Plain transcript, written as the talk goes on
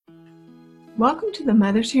Welcome to the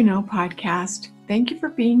Mothers Who Know podcast. Thank you for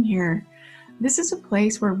being here. This is a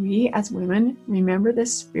place where we as women remember the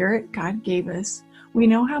spirit God gave us. We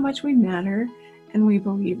know how much we matter, and we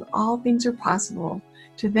believe all things are possible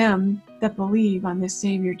to them that believe on the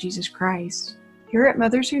Savior Jesus Christ. Here at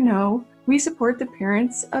Mothers Who Know, we support the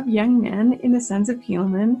parents of young men in the Sons of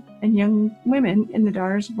Helaman and young women in the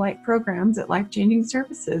Daughters of Light programs at Life Changing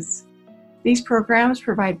Services. These programs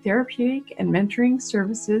provide therapeutic and mentoring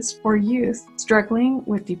services for youth struggling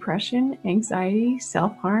with depression, anxiety,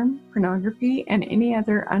 self-harm, pornography, and any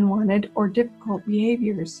other unwanted or difficult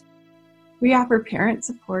behaviors. We offer parent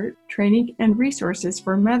support, training, and resources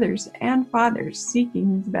for mothers and fathers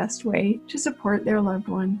seeking the best way to support their loved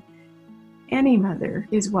one. Any mother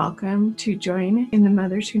is welcome to join in the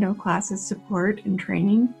Mothers Who Know classes support and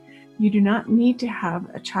training. You do not need to have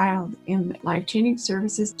a child in Life Changing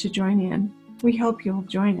Services to join in. We hope you'll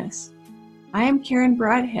join us. I am Karen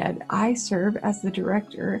Broadhead. I serve as the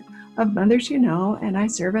director of Mothers Who Know, and I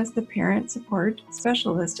serve as the parent support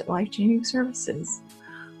specialist at Life Changing Services.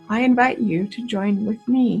 I invite you to join with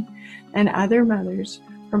me and other mothers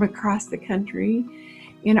from across the country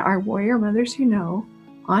in our Warrior Mothers Who Know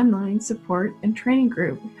online support and training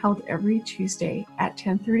group held every Tuesday at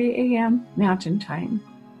 10:30 a.m. Mountain Time.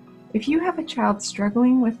 If you have a child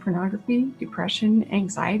struggling with pornography, depression,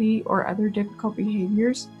 anxiety, or other difficult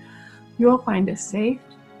behaviors, you will find a safe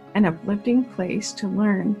and uplifting place to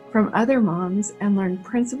learn from other moms and learn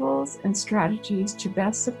principles and strategies to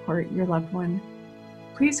best support your loved one.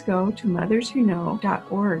 Please go to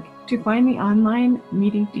motherswhoknow.org to find the online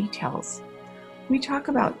meeting details. We talk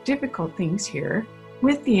about difficult things here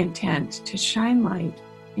with the intent to shine light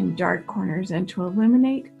in dark corners and to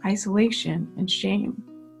eliminate isolation and shame.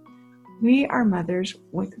 We are mothers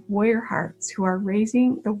with warrior hearts who are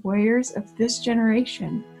raising the warriors of this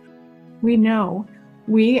generation. We know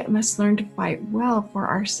we must learn to fight well for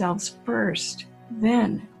ourselves first.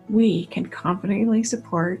 Then we can confidently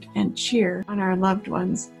support and cheer on our loved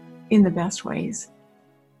ones in the best ways.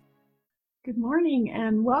 Good morning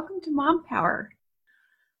and welcome to Mom Power.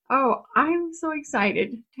 Oh, I'm so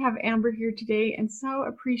excited to have Amber here today and so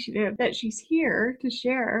appreciative that she's here to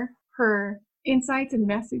share her insights and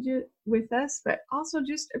messages with us, but also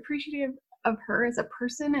just appreciative of her as a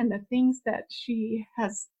person and the things that she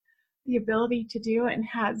has the ability to do and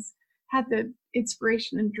has had the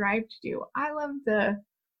inspiration and drive to do. I love the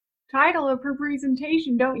title of her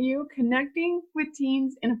presentation, don't you? Connecting with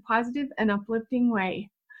teens in a positive and uplifting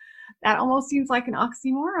way. That almost seems like an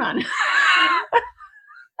oxymoron.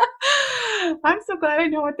 I'm so glad I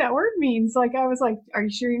know what that word means. I was like, are you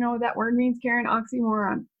sure you know what that word means, Karen?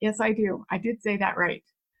 Oxymoron. Yes, I do. I did say that right.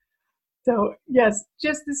 So yes,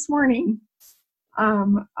 just this morning,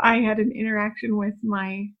 I had an interaction with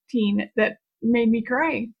my teen that made me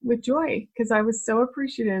cry with joy because I was so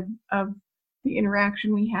appreciative of the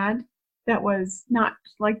interaction we had that was not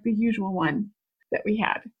like the usual one that we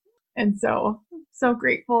had. And so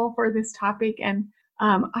grateful for this topic. And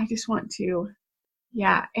I just want to,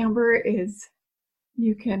 Amber is,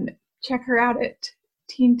 you can check her out at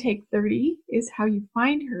Teen Take 30 is how you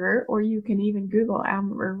find her, or you can even Google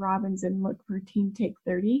Amber Robbins and look for Teen Take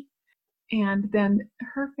 30. And then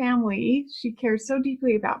her family, she cares so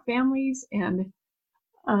deeply about families and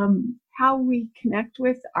how we connect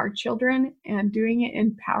with our children and doing it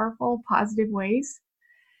in powerful, positive ways.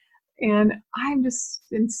 And I've just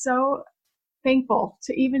been so thankful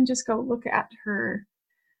to even just go look at her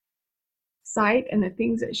site and the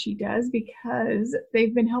things that she does because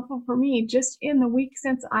they've been helpful for me just in the week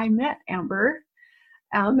since I met Amber,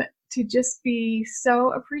 to just be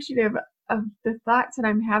so appreciative of the thoughts that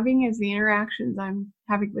I'm having as the interactions I'm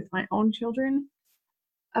having with my own children,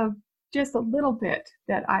 of just a little bit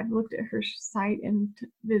that I've looked at her site and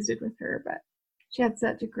visited with her, but she had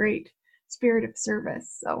such a great spirit of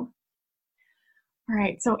service. So, all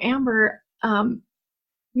right. So Amber,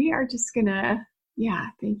 we are just gonna,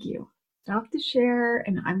 thank you. Stop the share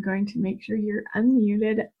and I'm going to make sure you're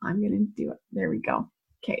unmuted. I'm going to do it. There we go.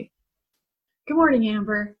 Okay. Good morning,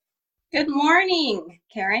 Amber. Good morning,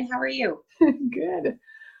 Karen. How are you? Good.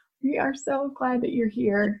 We are so glad that you're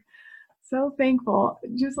here. So thankful.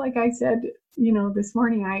 Just like I said, this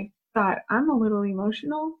morning, I thought I'm a little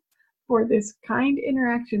emotional for this kind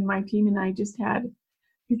interaction my team and I just had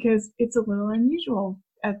because it's a little unusual.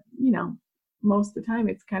 Most of the time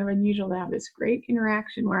it's kind of unusual to have this great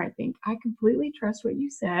interaction where I think I completely trust what you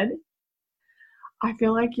said. I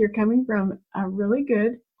feel like you're coming from a really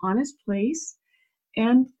good, honest place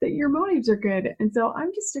and that your motives are good. And so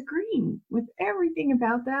I'm just agreeing with everything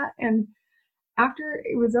about that. And after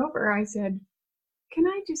it was over, I said, can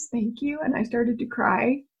I just thank you? And I started to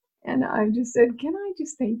cry. And I just said, can I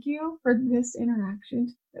just thank you for this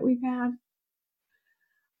interaction that we've had?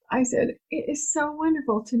 I said, it is so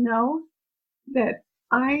wonderful to know that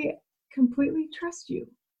I completely trust you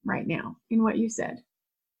right now in what you said.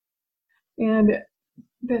 And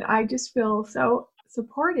that I just feel so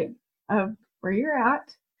supportive of where you're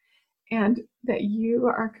at and that you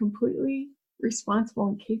are completely responsible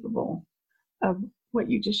and capable of what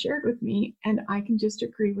you just shared with me. And I can just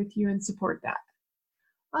agree with you and support that.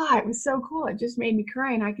 Ah, it was so cool. It just made me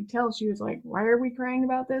cry. And I could tell she was like, why are we crying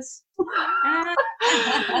about this?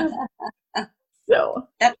 So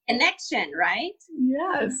that connection, right?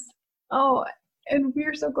 yes. Oh, and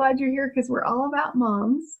we're so glad you're here because we're all about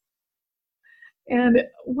moms. And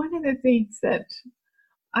one of the things that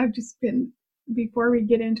I've just been, before we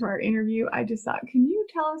get into our interview, I just thought, can you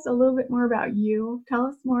tell us a little bit more about you? Tell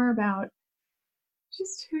us more about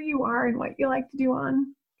just who you are and what you like to do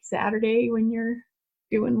on Saturday when you're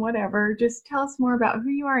doing whatever. Just tell us more about who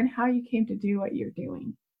you are and how you came to do what you're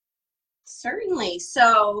doing. Certainly.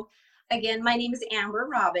 So again, my name is Amber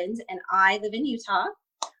Robbins and I live in Utah.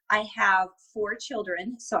 I have 4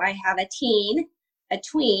 children. So I have a teen, a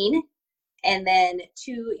tween, and then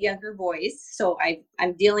 2 younger boys. So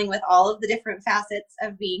I'm dealing with all of the different facets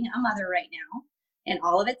of being a mother right now and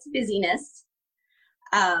all of its busyness.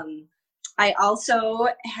 I also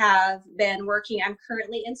have been working, I'm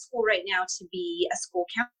currently in school right now to be a school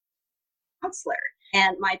counselor.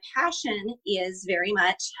 And my passion is very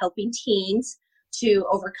much helping teens to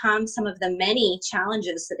overcome some of the many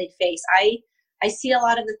challenges that they face. I see a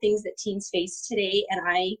lot of the things that teens face today, and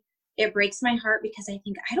it breaks my heart because I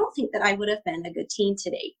don't think that I would have been a good teen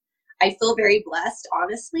today. I feel very blessed,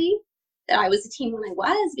 honestly, that I was a teen when I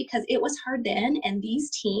was, because it was hard then, and these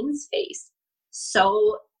teens face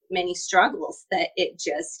so many struggles that it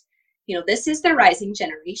just, this is the rising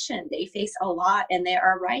generation. They face a lot and they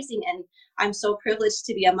are rising, and I'm so privileged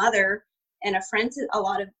to be a mother and a friend to a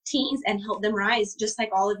lot of teens and help them rise just like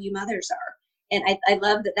all of you mothers are. And I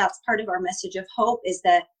love that that's part of our message of hope, is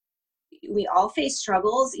that we all face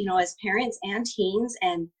struggles, as parents and teens,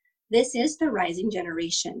 and this is the rising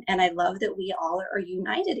generation. And I love that we all are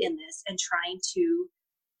united in this and trying to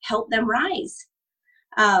help them rise.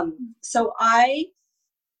 So I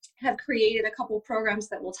have created a couple programs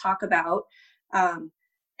that we'll talk about.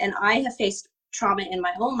 And I have faced trauma in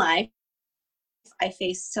my own life. I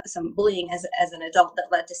faced some bullying as an adult that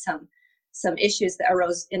led to some issues that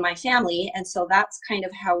arose in my family. And so that's kind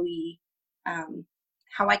of how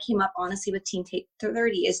how I came up, honestly, with Teen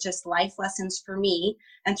 30 is just life lessons for me,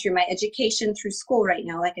 and through my education through school right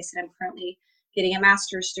now. Like I said, I'm currently getting a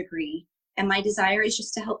master's degree, and my desire is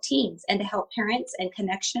just to help teens and to help parents, and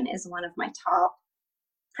connection is one of my top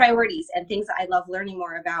priorities and things that I love learning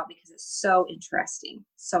more about because it's so interesting,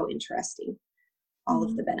 all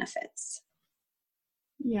of the benefits.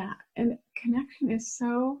 Yeah, and connection is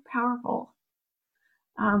so powerful.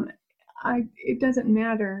 It doesn't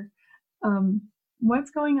matter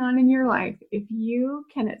what's going on in your life. If you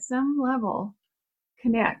can at some level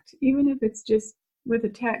connect, even if it's just with a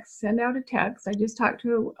text, send out a text. I just talked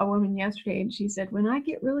to a woman yesterday, and she said, when I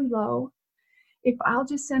get really low, if I'll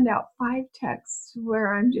just send out 5 texts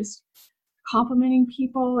where I'm just complimenting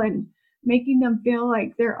people and making them feel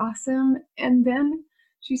like they're awesome, and then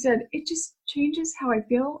she said, it just changes how I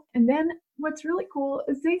feel. And then what's really cool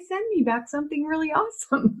is they send me back something really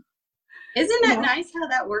awesome. Isn't that nice how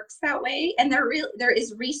that works that way? And there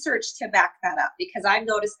is research to back that up, because I've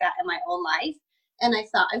noticed that in my own life. And I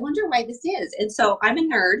thought, I wonder why this is. And so I'm a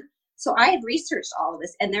nerd. So I have researched all of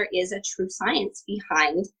this, and there is a true science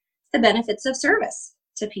behind the benefits of service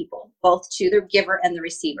to people, both to the giver and the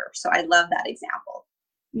receiver. So I love that example.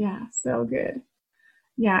 Yeah, so good.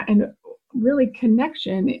 Yeah, and really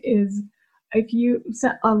connection is,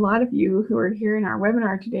 a lot of you who are here in our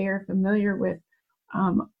webinar today are familiar with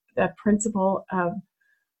the principle of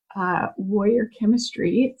warrior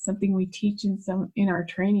chemistry. It's something we teach in our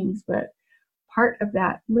trainings, but part of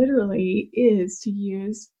that literally is to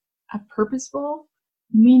use a purposeful,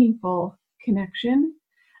 meaningful connection.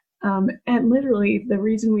 And literally the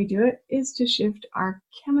reason we do it is to shift our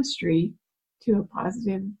chemistry to a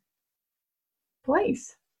positive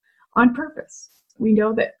place on purpose. We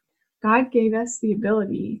know that God gave us the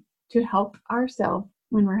ability to help ourselves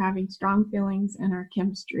when we're having strong feelings and our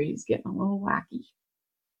chemistry is getting a little wacky.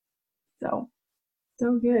 So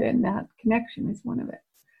good. And that connection is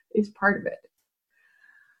part of it.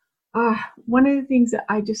 One of the things that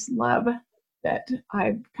I just love that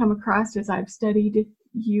I've come across as I've studied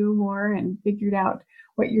you more and figured out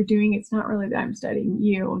what you're doing, it's not really that I'm studying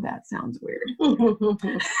you. That sounds weird.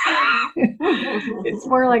 It's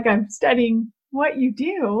more like I'm studying what you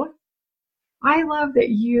do. I love that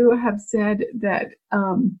you have said that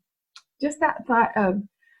just that thought of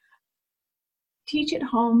teach at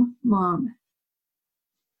home mom.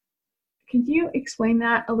 Can you explain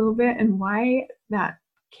that a little bit and why that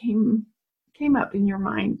came up in your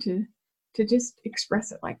mind to just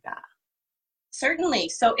express it like that? Certainly.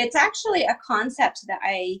 So it's actually a concept that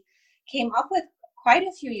I came up with quite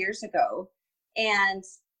a few years ago. And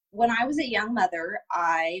when I was a young mother,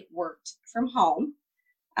 I worked from home.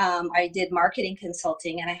 I did marketing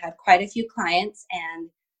consulting and I had quite a few clients, and,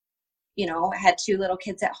 I had two little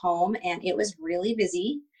kids at home and it was really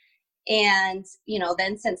busy. And,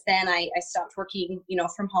 then since then I stopped working,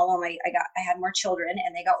 from home. I had more children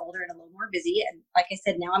and they got older and a little more busy. And like I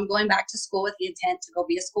said, now I'm going back to school with the intent to go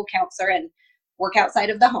be a school counselor and work outside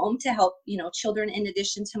of the home to help, children in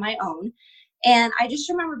addition to my own. And I just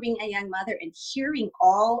remember being a young mother and hearing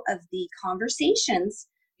all of the conversations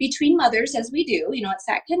between mothers, as we do, it's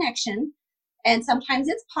that connection. And sometimes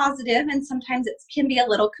it's positive and sometimes it can be a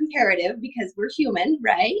little comparative because we're human,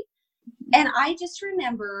 right? And I just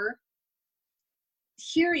remember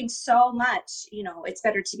hearing so much, it's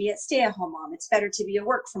better to be a stay-at-home mom. It's better to be a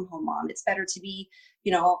work from home mom. It's better to be,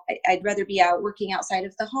 I'd rather be out working outside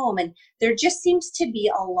of the home. And there just seems to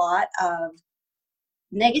be a lot of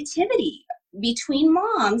negativity between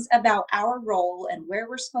moms about our role and where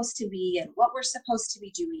we're supposed to be and what we're supposed to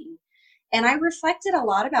be doing. And I reflected a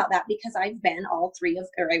lot about that because I've been all three of,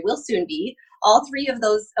 or I will soon be all three of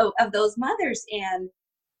those mothers. And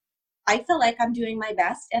I feel like I'm doing my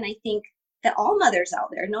best. And I think that all mothers out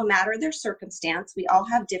there, no matter their circumstance, we all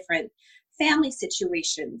have different family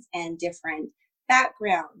situations and different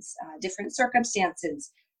backgrounds, different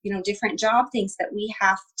circumstances, different job things that we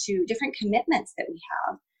have to, different commitments that we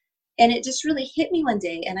have. And it just really hit me one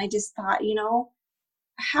day. And I just thought,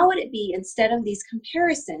 how would it be, instead of these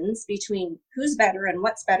comparisons between who's better and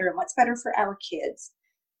what's better for our kids,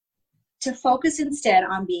 to focus instead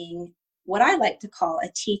on being what I like to call a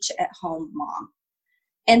teach at home mom.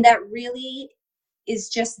 And that really is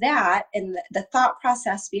just that. And the thought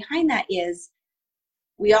process behind that is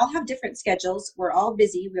we all have different schedules. We're all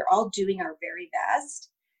busy. We're all doing our very best.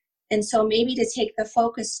 And so maybe to take the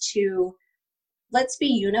focus to, let's be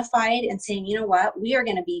unified and saying, you know what, we are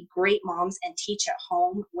going to be great moms and teach at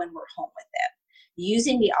home when we're home with them,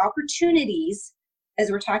 using the opportunities,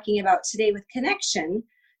 as we're talking about today with connection,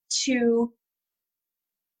 to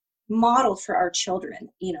model for our children,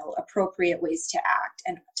 appropriate ways to act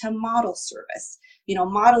and to model service.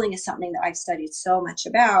 Modeling is something that I've studied so much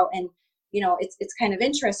about. And, it's kind of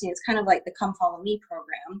interesting. It's kind of like the Come Follow Me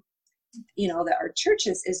program, that our church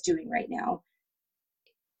is doing right now.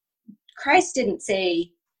 Christ didn't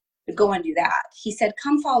say, go and do that. He said,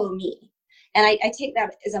 come follow me. And I take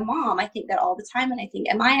that as a mom. I think that all the time. And I think,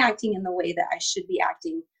 am I acting in the way that I should be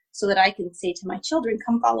acting so that I can say to my children,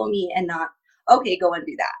 come follow me, and not, okay, go and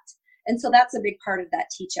do that. And so that's a big part of that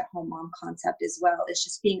teach at home mom concept as well, is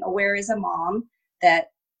just being aware as a mom that,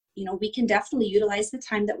 we can definitely utilize the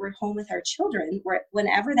time that we're home with our children,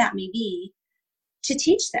 whenever that may be, to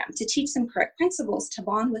teach them correct principles, to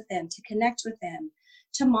bond with them, to connect with them,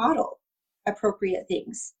 to model appropriate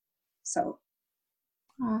things. So.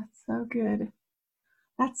 So good.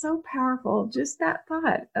 That's so powerful. Just that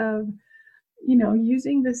thought of,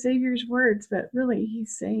 using the Savior's words, but really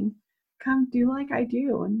he's saying, come do like I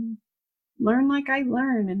do and learn like I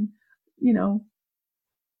learn, and,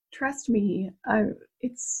 trust me.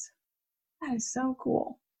 That is so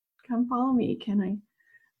cool. Come follow me. Can I,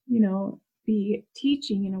 be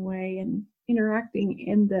teaching in a way and interacting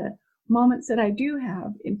in the moments that I do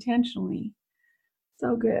have intentionally.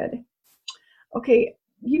 So good. Okay.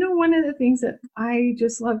 One of the things that I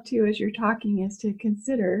just love too, as you're talking, is to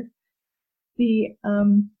consider the,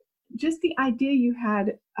 just the idea you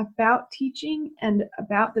had about teaching and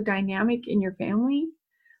about the dynamic in your family,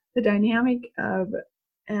 the dynamic of,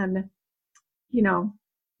 and,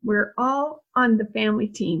 we're all on the family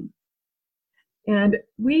team. And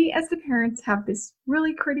we as the parents have this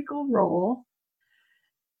really critical role.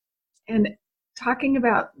 And talking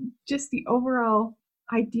about just the overall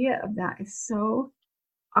idea of that is so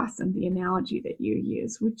awesome, the analogy that you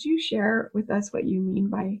use. Would you share with us what you mean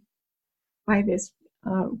by this,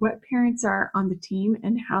 what parents are on the team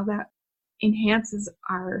and how that enhances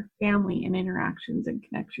our family and interactions and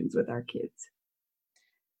connections with our kids?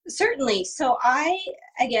 Certainly. So I,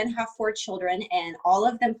 again, have 4 children and all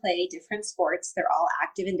of them play different sports. They're all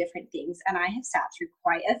active in different things. And I have sat through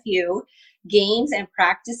quite a few games and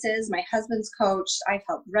practices. My husband's coached. I've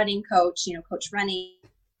helped running coach, coach running.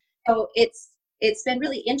 So it's been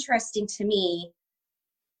really interesting to me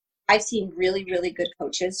I've seen really, really good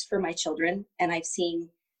coaches for my children, and I've seen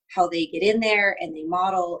how they get in there and they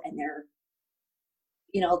model, and they're,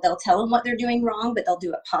 they'll tell them what they're doing wrong, but they'll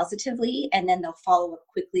do it positively. And then they'll follow up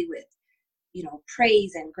quickly with,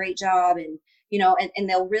 praise and great job. And, and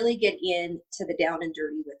they'll really get into the down and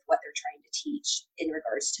dirty with what they're trying to teach in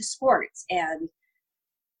regards to sports. And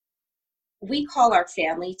we call our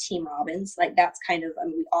family Team Robbins. Like, that's kind of,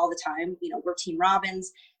 we all the time, we're Team Robbins.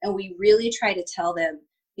 And we really try to tell them,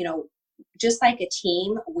 just like a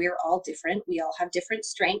team, we're all different. We all have different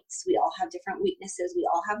strengths. We all have different weaknesses. We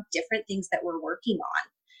all have different things that we're working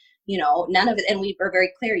on. None of it. And we are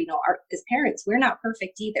very clear, as parents, we're not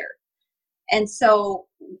perfect either. And so,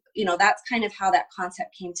 that's kind of how that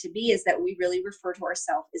concept came to be, is that we really refer to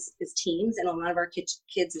ourselves as teams. And when one of our kids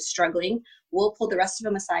is struggling, we'll pull the rest of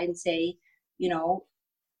them aside and say,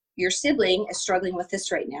 your sibling is struggling with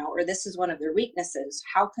this right now, or this is one of their weaknesses.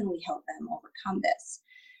 How can we help them overcome this?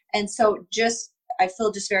 And so I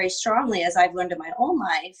feel just very strongly, as I've learned in my own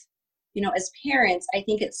life, as parents, I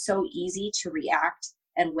think it's so easy to react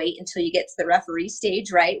and wait until you get to the referee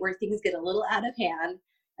stage, right? Where things get a little out of hand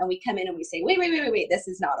and we come in and we say, wait, this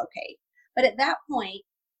is not okay. But at that point,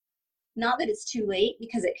 not that it's too late,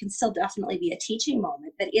 because it can still definitely be a teaching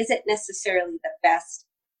moment, but is it necessarily the best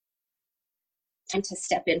time to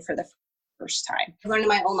step in for the first time? I've learned in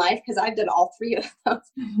my own life, because I've done all three of those.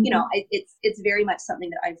 It's very much something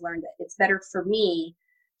that I've learned, that it's better for me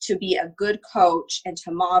to be a good coach and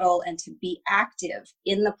to model and to be active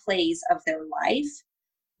in the plays of their life,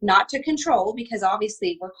 not to control, because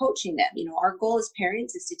obviously we're coaching them. Our goal as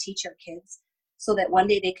parents is to teach our kids so that one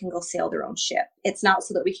day they can go sail their own ship. It's not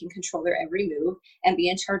so that we can control their every move and be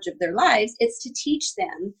in charge of their lives. It's to teach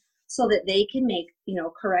them so that they can make,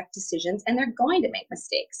 correct decisions. And they're going to make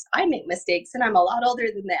mistakes. I make mistakes, and I'm a lot older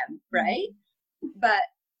than them, right? But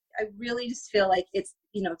I really just feel like it's,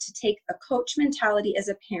 to take a coach mentality as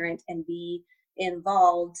a parent and be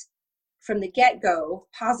involved from the get-go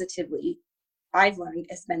positively, I've learned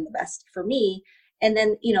has been the best for me. And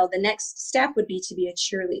then, the next step would be to be a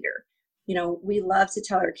cheerleader. We love to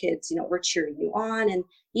tell our kids, we're cheering you on. And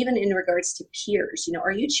even in regards to peers,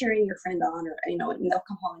 are you cheering your friend on? Or, and they'll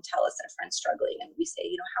come home and tell us that a friend's struggling. And we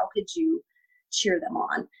say, how could you cheer them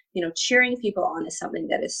on? Cheering people on is something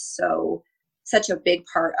that is such a big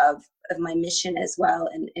part of my mission as well.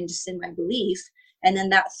 And just in my belief. And then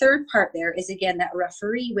that third part there is, again, that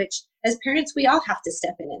referee, which as parents, we all have to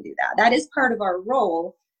step in and do that. That is part of our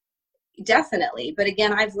role, definitely. But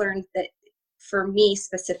again, I've learned that for me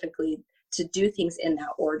specifically, to do things in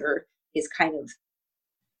that order is kind of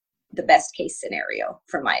the best case scenario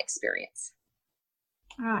from my experience.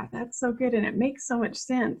 That's so good. And it makes so much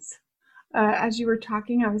sense. As you were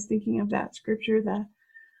talking, I was thinking of that scripture,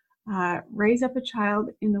 the raise up a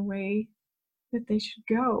child in the way that they should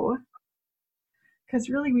go. Because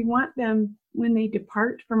really, we want them, when they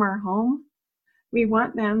depart from our home, we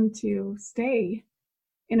want them to stay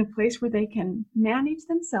in a place where they can manage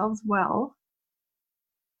themselves well.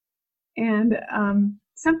 And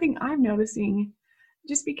something I'm noticing,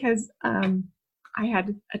 just because I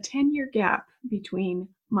had a 10-year gap between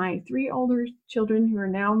my 3 older children who are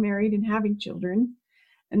now married and having children,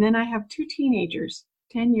 and then I have 2 teenagers,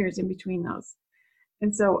 10 years in between those.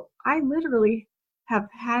 And so I literally have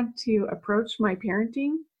had to approach my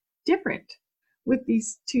parenting different with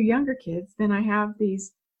these 2 younger kids than I have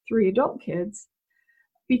these 3 adult kids,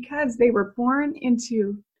 because they were born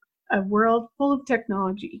into a world full of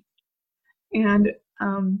technology. And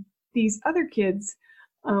these other kids,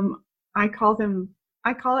 I call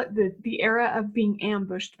it the era of being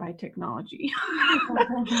ambushed by technology.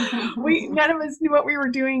 None of us knew what we were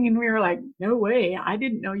doing, and we were like, no way, I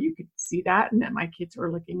didn't know you could see that, and that my kids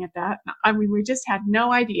were looking at that. I mean, we just had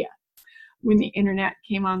no idea when the internet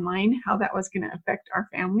came online how that was going to affect our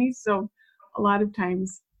families. So a lot of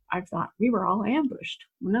times I've thought we were all ambushed.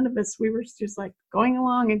 None of us, we were just like going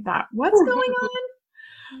along and thought, what's going on?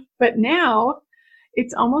 But now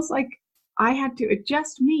it's almost like I had to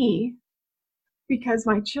adjust me, because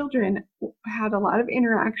my children had a lot of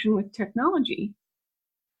interaction with technology.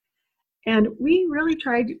 And we really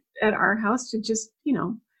tried at our house to just,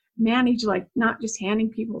 manage, like, not just handing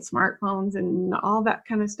people smartphones and all that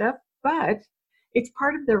kind of stuff, but it's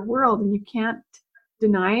part of their world, and you can't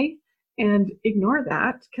deny and ignore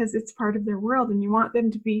that, because it's part of their world, and you want them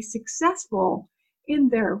to be successful in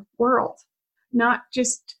their world, not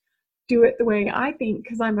just do it the way I think,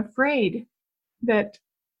 because I'm afraid that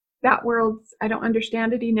world, I don't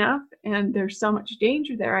understand it enough, and there's so much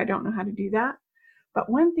danger there. I don't know how to do that. But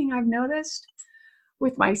one thing I've noticed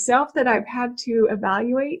with myself that I've had to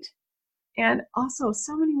evaluate, and also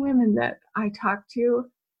so many women that I talk to,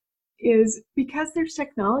 is because there's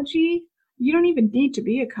technology, you don't even need to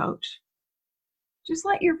be a coach. Just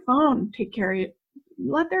let your phone take care of it.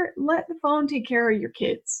 Let the phone take care of your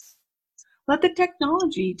kids. Let the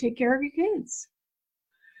technology take care of your kids.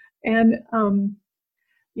 And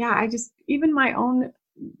yeah, I just, even my own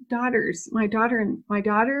daughters, my daughter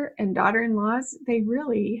and daughter-in-laws, they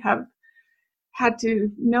really have had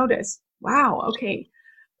to notice, wow, okay,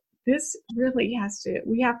 this really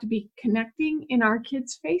we have to be connecting in our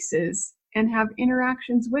kids' faces and have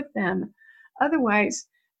interactions with them. Otherwise,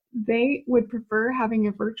 they would prefer having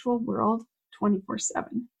a virtual world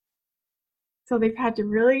 24/7. So they've had to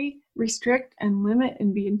really restrict and limit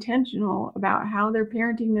and be intentional about how they're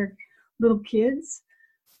parenting their little kids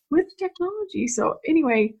with technology. So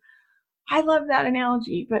anyway, I love that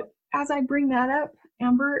analogy. But as I bring that up,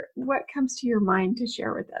 Amber, what comes to your mind to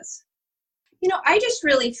share with us? I just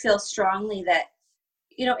really feel strongly that,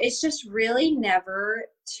 it's just really never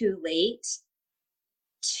too late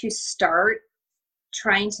to start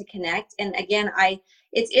trying to connect. And again,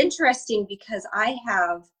 it's interesting because I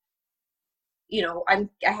have, I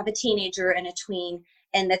have a teenager and a tween,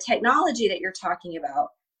 and the technology that you're talking about,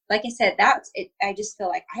 like I said, that's it. I just feel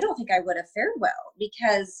like I don't think I would have fared well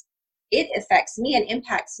because it affects me and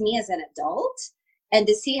impacts me as an adult. And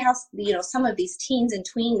to see how, some of these teens and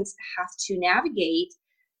tweens have to navigate,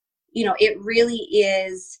 it really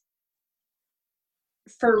is,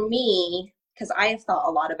 for me, because I have thought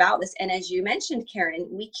a lot about this. And as you mentioned, Karen,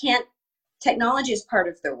 technology is part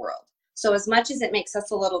of their world. So as much as it makes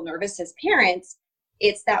us a little nervous as parents,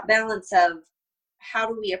 it's that balance of how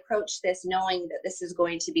do we approach this knowing that this is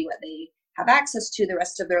going to be what they have access to the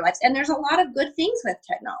rest of their lives. And there's a lot of good things with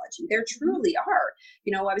technology. There truly are.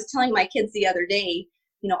 I was telling my kids the other day,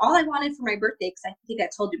 all I wanted for my birthday, because I think I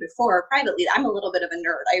told you before privately, I'm a little bit of a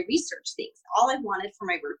nerd. I research things. All I wanted for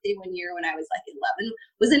my birthday one year when I was like 11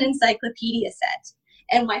 was an encyclopedia set.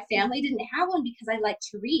 And my family didn't have one because I like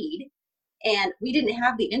to read. And we didn't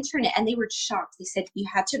have the internet. And they were shocked. They said you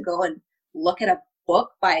had to go and look at a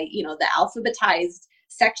book by, the alphabetized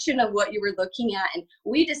section of what you were looking at. And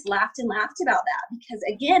we just laughed and laughed about that because,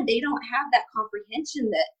 again, they don't have that comprehension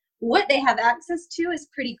that what they have access to is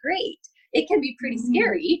pretty great. It can be pretty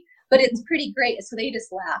scary, but it's pretty great. So they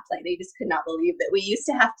just laughed. Like they just could not believe that we used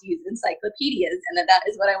to have to use encyclopedias and that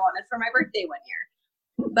is what I wanted for my birthday one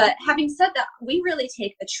year. But having said that, we really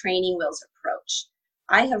take a training wheels approach.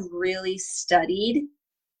 I have really studied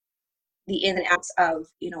the ins and outs of,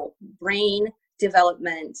 brain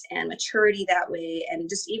development and maturity that way. And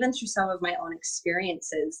just even through some of my own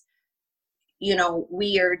experiences,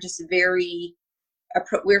 we are just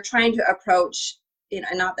we're trying to approach,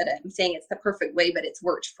 not that I'm saying it's the perfect way, but it's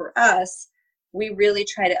worked for us. We really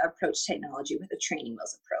try to approach technology with a training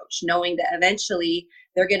wheels approach, knowing that eventually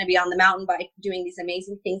they're going to be on the mountain bike doing these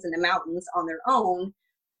amazing things in the mountains on their own.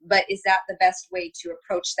 But is that the best way to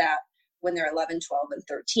approach that when they're 11, 12, and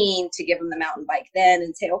 13, to give them the mountain bike then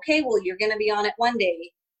and say, okay, well, you're going to be on it one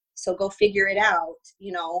day, so go figure it out.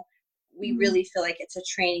 We really feel like it's a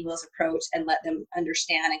training wheels approach and let them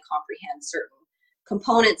understand and comprehend certain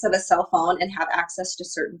components of a cell phone and have access to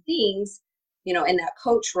certain things, in that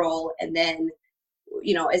coach role. And then,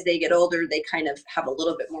 as they get older, they kind of have a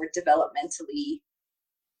little bit more developmentally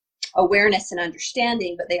awareness and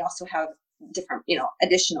understanding, but they also have different,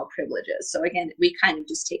 additional privileges. So again, we kind of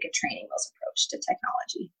just take a training wheels approach to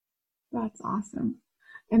technology. That's awesome.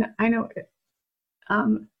 And I know,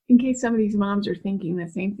 in case some of these moms are thinking the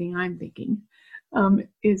same thing I'm thinking,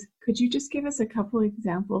 could you just give us a couple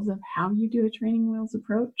examples of how you do a training wheels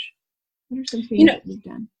approach? What are some things that you've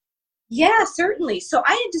done? Yeah, certainly. So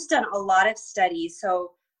I had just done a lot of studies.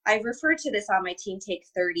 So I've referred to this on my Teen Take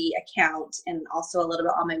 30 account and also a little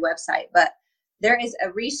bit on my website, but there is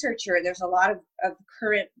a researcher, there's a lot of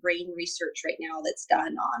current brain research right now that's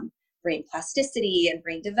done on brain plasticity and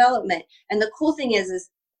brain development. And the cool thing is,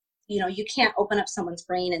 you can't open up someone's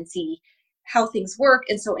brain and see how things work.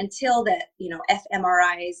 And so until that,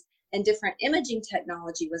 fMRIs and different imaging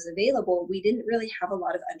technology was available, we didn't really have a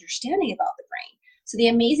lot of understanding about the brain. So the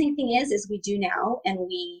amazing thing is we do now, and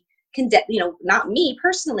we can, not me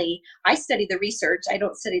personally, I study the research, I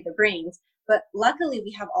don't study the brains, but luckily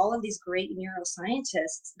we have all of these great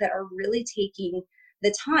neuroscientists that are really taking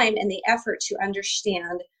the time and the effort to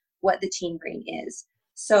understand what the teen brain is.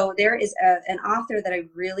 So there is an author that I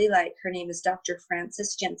really like. Her name is Dr.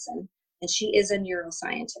 Frances Jensen, and she is a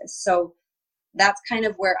neuroscientist. So that's kind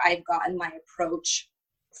of where I've gotten my approach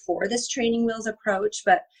for this training wheels approach.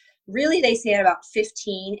 But really, they say at about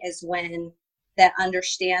 15 is when that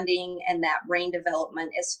understanding and that brain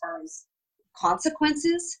development as far as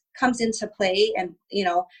consequences comes into play. And,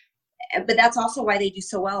 But that's also why they do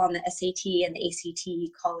so well on the SAT and the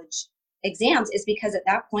ACT college exams, is because at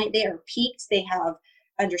that point they are peaked. They have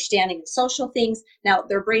understanding of social things. Now,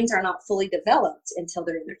 their brains are not fully developed until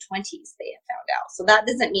they're in their 20s, they have found out. So that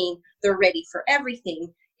doesn't mean they're ready for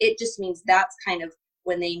everything. It just means that's kind of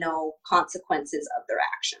when they know consequences of their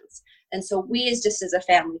actions. And so we, as just as a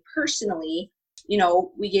family personally,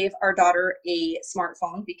 we gave our daughter a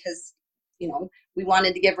smartphone because, we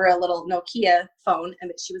wanted to give her a little Nokia phone,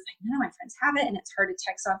 and she was like, none of my friends have it and it's hard to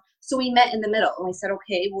text on. So we met in the middle and we said,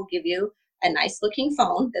 okay, we'll give you a nice looking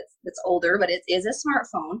phone that's older, but it is a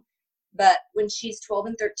smartphone. But when she's 12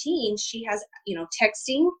 and 13, she has,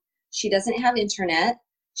 texting. She doesn't have internet.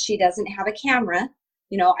 She doesn't have a camera.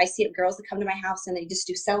 I see girls that come to my house and they just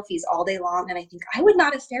do selfies all day long. And I think I would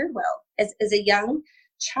not have fared well as a young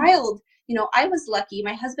child. I was lucky.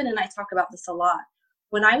 My husband and I talk about this a lot.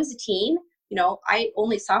 When I was a teen, I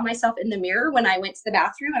only saw myself in the mirror when I went to the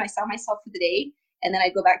bathroom, and I saw myself for the day, and then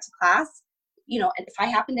I'd go back to class. And if I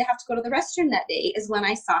happened to have to go to the restroom that day is when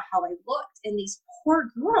I saw how I looked. And these poor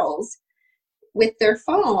girls with their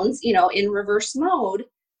phones, in reverse mode.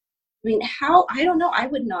 I mean, I don't know, I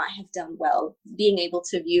would not have done well being able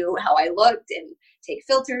to view how I looked and take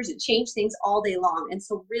filters and change things all day long. And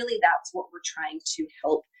so really that's what we're trying to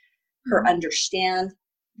help her understand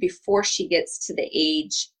before she gets to the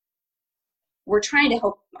age. We're trying to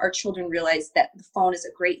help our children realize that the phone is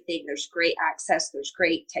a great thing. There's great access, there's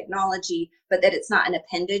great technology, but that it's not an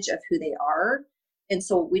appendage of who they are. And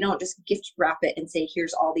so we don't just gift wrap it and say,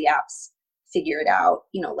 here's all the apps, figure it out,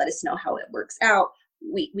 let us know how it works out.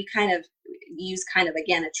 We kind of use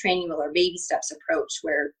again, a training wheel or baby steps approach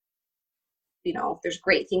where, there's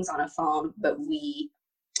great things on a phone, but we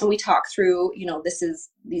talk through,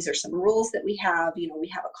 these are some rules that we have,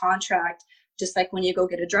 we have a contract. Just like when you go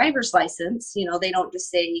get a driver's license, they don't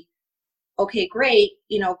just say, okay, great,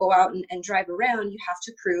 go out and drive around. You have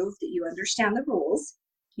to prove that you understand the rules.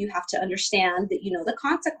 You have to understand that the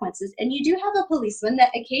consequences. And you do have a policeman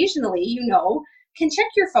that occasionally, can check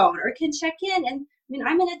your phone or can check in. And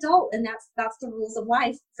I'm an adult, and that's the rules of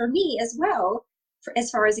life for me as well,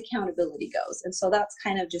 as far as accountability goes. And so that's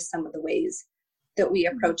kind of just some of the ways that we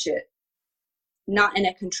approach it. Not in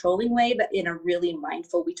a controlling way, but in a really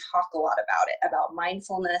mindful. We talk a lot about it, about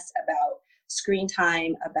mindfulness, about screen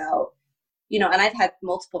time, about, and I've had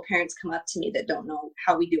multiple parents come up to me that don't know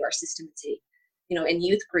how we do our system and say, in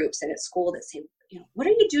youth groups and at school that say, what are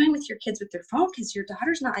you doing with your kids with their phone? Because your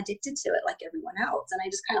daughter's not addicted to it like everyone else. And I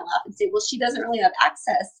just kind of laugh and say, well, she doesn't really have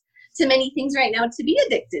access to many things right now to be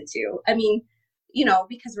addicted to.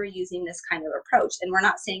 Because we're using this kind of approach, and we're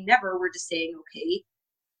not saying never, we're just saying, okay,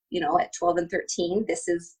 at 12 and 13, this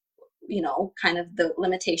is, kind of the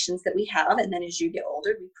limitations that we have. And then as you get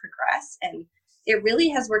older, we progress, and it really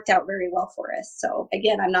has worked out very well for us. So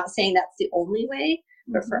again, I'm not saying that's the only way,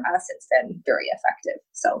 but for us, it's been very effective.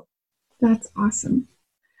 So that's awesome.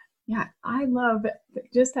 Yeah. I love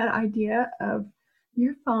just that idea of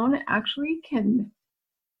your phone actually can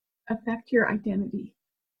affect your identity,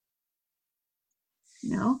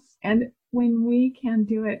 and when we can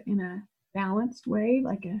do it in a balanced way,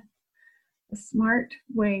 like a smart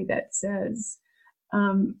way that says,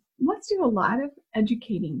 let's do a lot of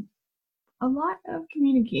educating, a lot of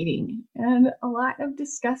communicating, and a lot of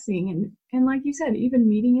discussing, and like you said, even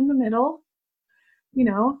meeting in the middle,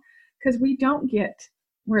 because we don't get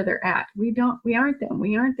where they're at. We aren't them.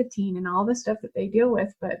 We aren't the teen and all the stuff that they deal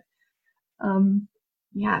with. But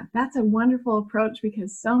that's a wonderful approach,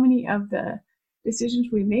 because so many of the decisions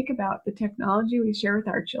we make about the technology we share with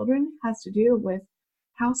our children has to do with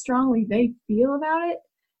how strongly they feel about it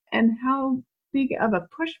and how big of a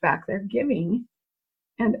pushback they're giving,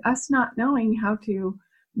 and us not knowing how to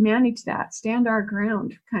manage that, stand our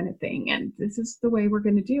ground kind of thing. And this is the way we're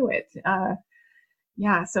going to do it.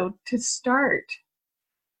 So to start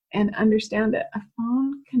and understand that a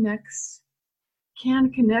phone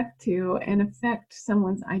can connect to and affect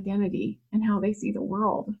someone's identity and how they see the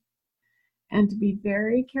world, and to be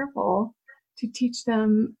very careful to teach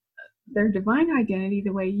them their divine identity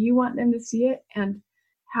the way you want them to see it, and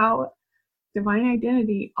how divine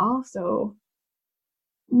identity also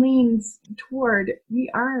leans toward we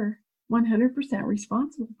are 100%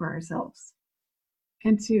 responsible for ourselves,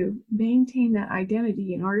 and to maintain that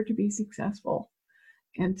identity in order to be successful,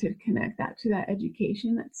 and to connect that to that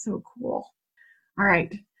education. That's so cool. All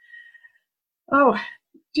right. Oh,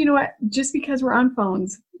 do you know what? Just because we're on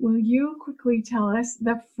phones, will you quickly tell us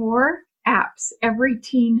the 4 apps every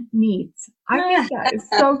teen needs? I think that is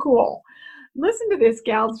so cool. Listen to this,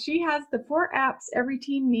 gals. She has the 4 apps every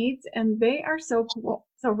teen needs, and they are so cool.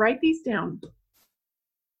 So write these down.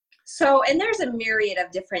 So, and there's a myriad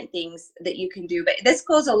of different things that you can do, but this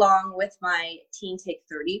goes along with my Teen Take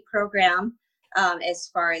 30 program, as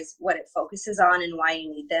far as what it focuses on and why you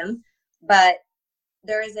need them. But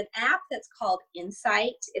there is an app that's called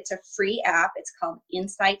Insight. It's a free app. It's called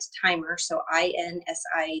Insight Timer. So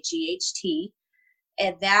INSIGHT.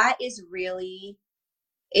 And that is really,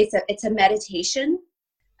 it's a meditation.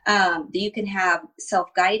 You can have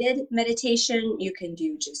self-guided meditation. You can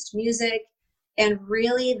do just music. And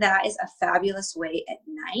really that is a fabulous way at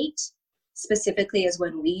night, specifically as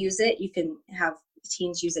when we use it. You can have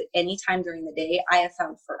teens use it anytime during the day. I have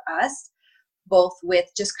found for us, both with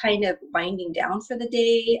just kind of winding down for the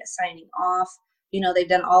day, signing off. They've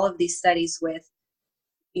done all of these studies with,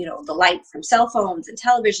 the light from cell phones and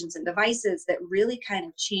televisions and devices that really kind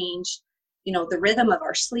of change, the rhythm of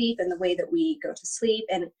our sleep and the way that we go to sleep.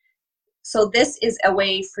 And so this is a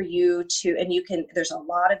way for you to, and there's a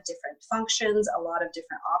lot of different functions, a lot of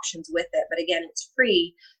different options with it. But again, it's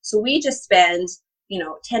free. So we just spend,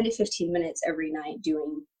 10 to 15 minutes every night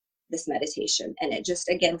doing this meditation. And it just,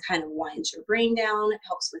 again, kind of winds your brain down. It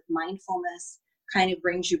helps with mindfulness, kind of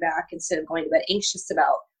brings you back instead of going to bed anxious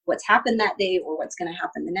about what's happened that day or what's going to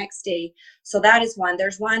happen the next day. So that is one.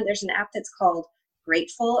 There's an app that's called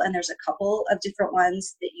Grateful, and there's a couple of different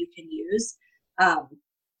ones that you can use.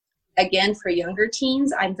 Again, for younger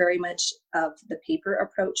teens, I'm very much of the paper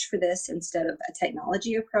approach for this instead of a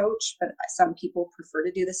technology approach, but some people prefer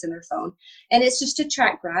to do this in their phone. And it's just to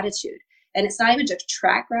track gratitude. And it's not even just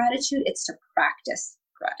track gratitude, it's to practice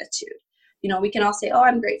gratitude. We can all say, oh,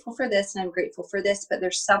 I'm grateful for this and I'm grateful for this, but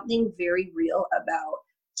there's something very real about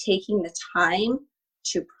taking the time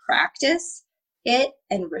to practice it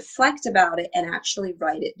and reflect about it and actually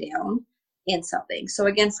write it down in something. So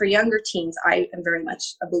again, for younger teens, I am very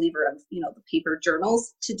much a believer of, the paper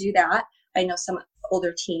journals to do that. I know some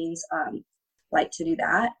older teens like to do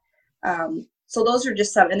that. So those are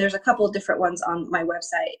just some, and there's a couple of different ones on my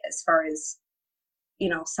website as far as,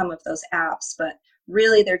 some of those apps, but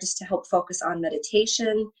really they're just to help focus on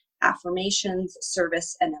meditation, affirmations,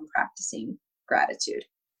 service, and then practicing gratitude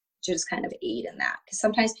to just kind of aid in that. Because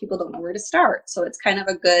sometimes people don't know where to start. So it's kind of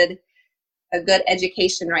a good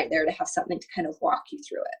education right there to have something to kind of walk you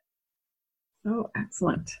through it. Oh,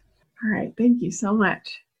 excellent. All right. Thank you so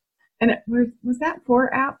much. And was that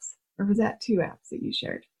 4 apps or was that 2 apps that you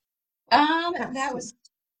shared? That was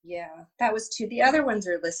 2. The other ones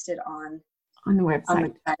are listed on the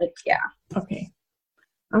website. Yeah. Okay.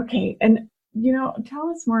 And, tell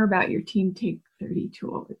us more about your Teen Take 30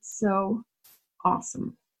 tool. It's so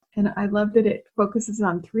awesome. And I love that it focuses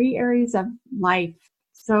on 3 areas of life.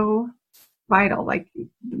 So vital. Like,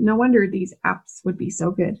 no wonder these apps would be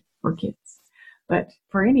so good for kids, but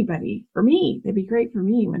for anybody, for me, they'd be great for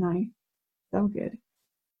me so good.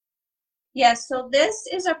 Yeah, so this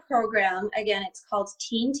is a program, again, it's called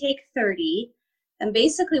Teen Take 30. And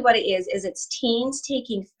basically what it is it's teens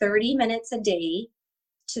taking 30 minutes a day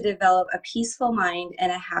to develop a peaceful mind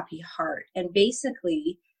and a happy heart. And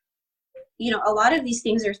basically, a lot of these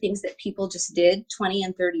things are things that people just did 20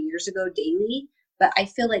 and 30 years ago daily. But I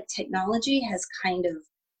feel like technology has kind of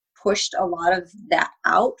pushed a lot of that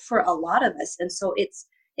out for a lot of us. And so it's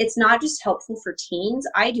not just helpful for teens.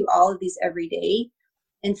 I do all of these every day.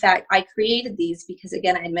 In fact, I created these because,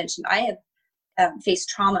 again, I mentioned I have faced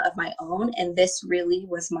trauma of my own. And this really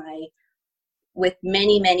was with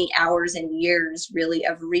many, many hours and years really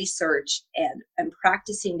of research and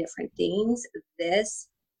practicing different things, this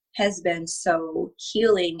has been so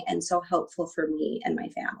healing and so helpful for me and my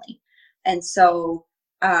family. And so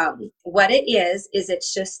what it is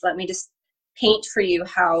it's just, let me just paint for you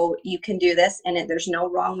how you can do this. And there's no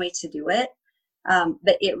wrong way to do it.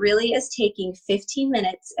 But it really is taking 15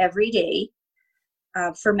 minutes every day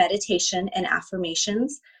for meditation and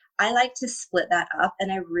affirmations. I like to split that up.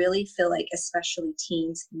 And I really feel like especially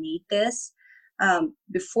teens need this.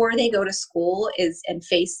 Before they go to school and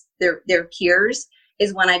face their peers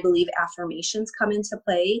is when I believe affirmations come into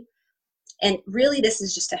play. And really, this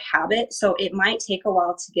is just a habit. So it might take a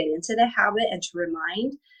while to get into the habit and to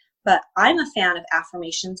remind. But I'm a fan of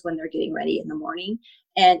affirmations when they're getting ready in the morning.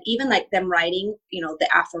 And even like them writing, the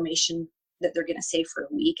affirmation that they're going to say for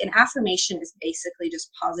a week. And affirmation is basically just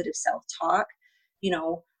positive self-talk.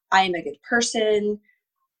 I am a good person.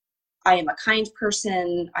 I am a kind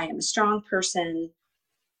person. I am a strong person.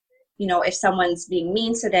 If someone's being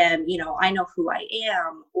mean to them, I know who I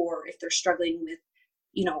am. Or if they're struggling with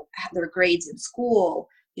their grades in school,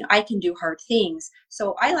 I can do hard things.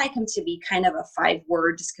 So I like them to be kind of a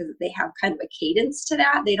 5-word, just because they have kind of a cadence to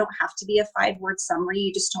that. They don't have to be a 5-word summary.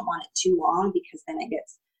 You just don't want it too long because then it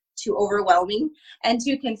gets too overwhelming and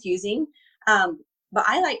too confusing. But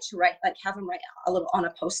I like to write, like have them write a little on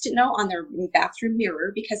a Post-it note on their bathroom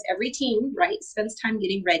mirror, because every teen, right, spends time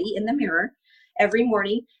getting ready in the mirror every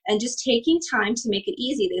morning, and just taking time to make it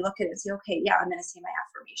easy. They look at it and say, okay, yeah, I'm going to say my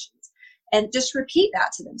affirmations, and just repeat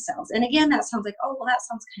that to themselves. And again, that sounds like, oh, well, that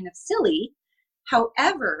sounds kind of silly.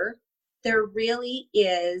 However, there really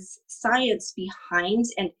is science behind,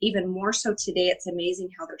 and even more so today, it's amazing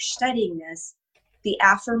how they're studying this. The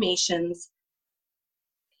affirmations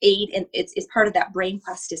aid, and it's part of that brain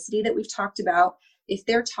plasticity that we've talked about. If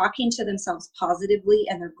they're talking to themselves positively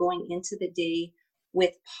and they're going into the day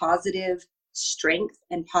with positive strength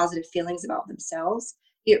and positive feelings about themselves,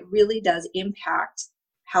 it really does impact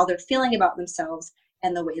how they're feeling about themselves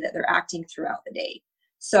and the way that they're acting throughout the day.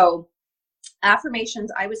 So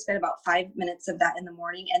affirmations, I would spend about 5 minutes of that in the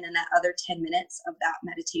morning, and then that other 10 minutes of that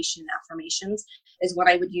meditation and affirmations is what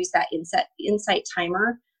I would use that insight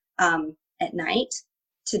timer at night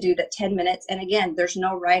to do that 10 minutes. And again, there's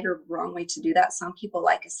no right or wrong way to do that. Some people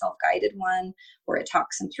like a self-guided one where it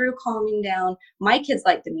talks them through calming down. My kids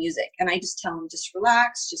like the music, and I just tell them, just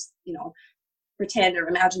relax, just, pretend or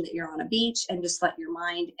imagine that you're on a beach and just let your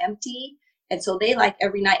mind empty. And so they like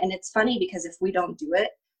every night. And it's funny because if we don't do it,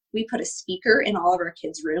 we put a speaker in all of our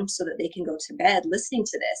kids' rooms so that they can go to bed listening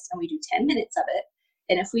to this, and we do 10 minutes of it.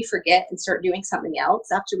 And if we forget and start doing something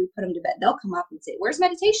else after we put them to bed, they'll come up and say, where's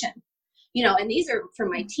meditation? And these are from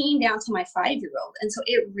my teen down to my 5-year-old. And so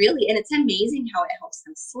it really, and it's amazing how it helps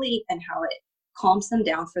them sleep and how it calms them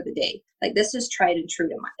down for the day. Like, this is tried and true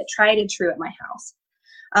at my house.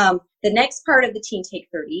 The next part of the Teen Take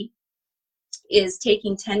 30 is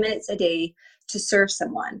taking 10 minutes a day to serve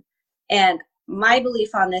someone. And my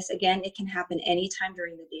belief on this, again, it can happen anytime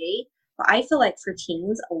during the day, but I feel like for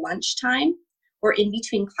teens, lunchtime or in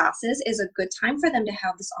between classes is a good time for them to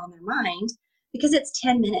have this on their mind, because it's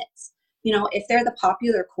 10 minutes. If they're the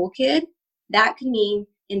popular cool kid, that could mean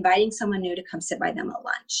inviting someone new to come sit by them at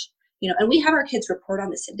lunch. And we have our kids report on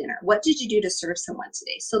this at dinner. What did you do to serve someone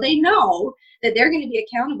today? So they know that they're going to be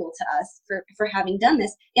accountable to us for having done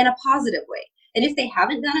this in a positive way. And if they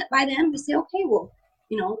haven't done it by then, we say, okay, well,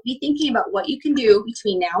 be thinking about what you can do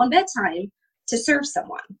between now and bedtime to serve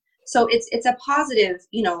someone. So it's a positive,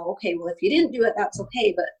 okay, well, if you didn't do it, that's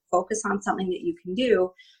okay, but focus on something that you can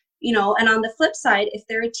do. And on the flip side, if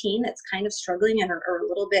they're a teen that's kind of struggling and are a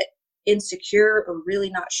little bit insecure or really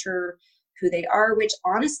not sure who they are, which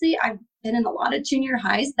honestly, I've been in a lot of junior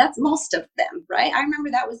highs. That's most of them, right? I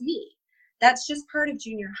remember that was me. That's just part of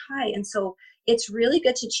junior high. And so it's really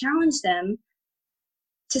good to challenge them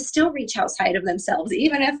to still reach outside of themselves,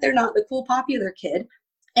 even if they're not the cool popular kid,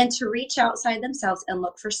 and to reach outside themselves and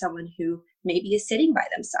look for someone who maybe is sitting by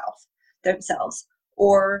themselves,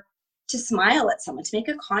 or to smile at someone, to make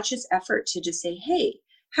a conscious effort to just say, hey,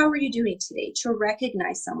 how are you doing today? To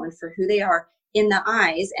recognize someone for who they are in the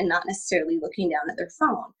eyes and not necessarily looking down at their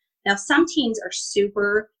phone. Now, some teens are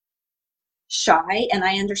super shy, and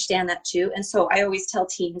I understand that too. And so I always tell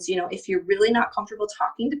teens, if you're really not comfortable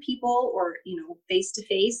talking to people or, face to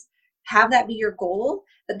face, have that be your goal,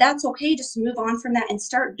 but that's okay. Just move on from that and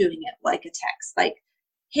start doing it like a text, like,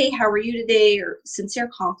 hey, how are you today? Or sincere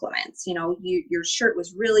compliments. Your shirt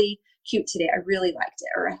was really cute today. I really liked it.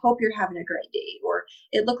 Or I hope you're having a great day. Or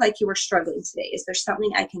it looked like you were struggling today. Is there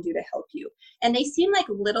something I can do to help you? And they seem like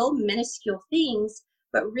little minuscule things,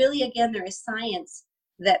 but really, again, there is science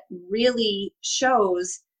that really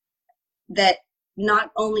shows that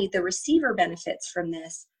not only the receiver benefits from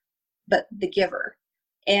this, but the giver.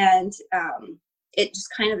 And it just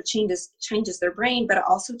kind of changes their brain, but it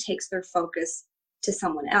also takes their focus to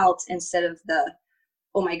someone else instead of the,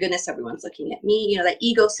 oh my goodness, everyone's looking at me. That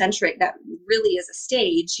egocentric, that really is a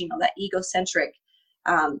stage, that egocentric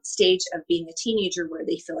stage of being a teenager where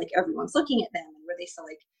they feel like everyone's looking at them, and where they feel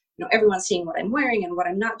like, everyone's seeing what I'm wearing and what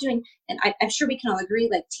I'm not doing. And I'm sure we can all agree,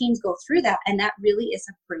 like, teens go through that, and that really is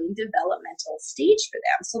a brain developmental stage for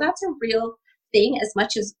them. So that's a real thing. As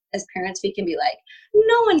much as parents, we can be like,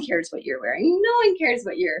 no one cares what you're wearing. No one cares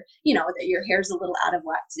what that your hair's a little out of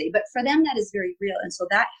whack today. But for them, that is very real. And so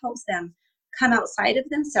that helps them come outside of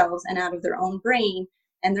themselves and out of their own brain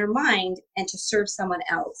and their mind, and to serve someone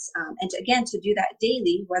else. And to do that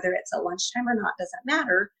daily, whether it's at lunchtime or not, doesn't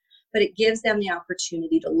matter. But it gives them the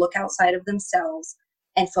opportunity to look outside of themselves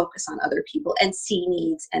and focus on other people and see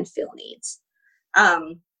needs and feel needs.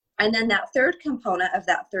 And then that third component of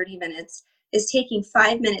that 30 minutes is taking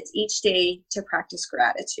 5 minutes each day to practice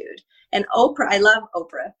gratitude. And Oprah, I love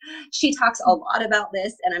Oprah. She talks a lot about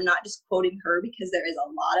this, and I'm not just quoting her because there is a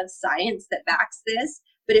lot of science that backs this.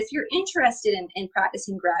 But if you're interested in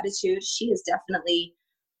practicing gratitude, she is definitely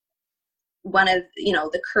one of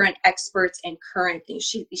the current experts and current things.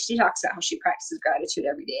 She talks about how she practices gratitude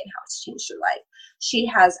every day and how it's changed her life. She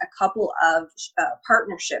has a couple of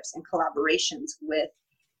partnerships and collaborations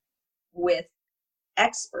with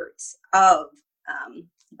experts of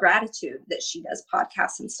gratitude that she does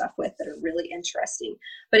podcasts and stuff with that are really interesting.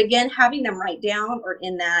 But again, having them write down or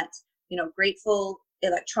in that grateful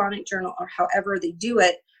electronic journal or however they do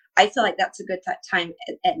it, I feel like that's a good time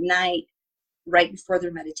at night, right before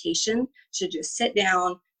their meditation, to just sit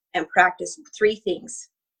down and practice 3 things,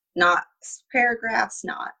 not paragraphs,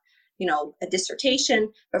 not a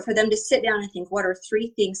dissertation, but for them to sit down and think, what are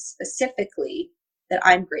 3 things specifically that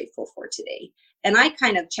I'm grateful for today? And I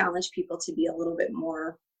kind of challenge people to be a little bit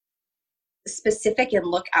more specific and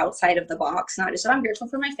look outside of the box, not just, I'm grateful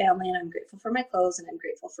for my family and I'm grateful for my clothes and I'm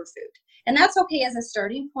grateful for food. And that's okay as a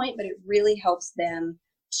starting point, but it really helps them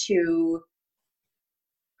to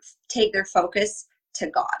take their focus to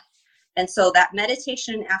God. And so that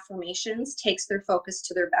meditation and affirmations takes their focus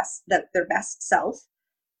to their best self.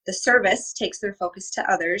 The service takes their focus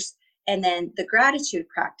to others. And then the gratitude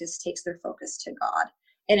practice takes their focus to God.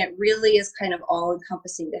 And it really is kind of all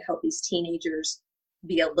encompassing to help these teenagers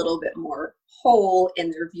be a little bit more whole in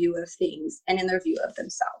their view of things and in their view of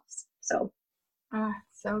themselves. So.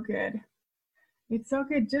 So good. It's so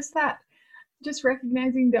good. Just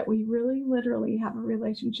recognizing that we really literally have a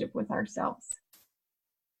relationship with ourselves.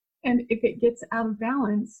 And if it gets out of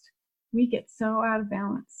balance, we get so out of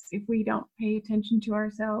balance. If we don't pay attention to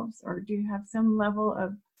ourselves or do have some level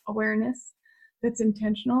of awareness that's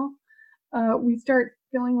intentional, we start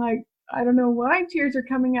feeling like, I don't know why tears are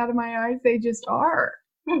coming out of my eyes. They just are.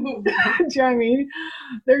 Do you know what I mean?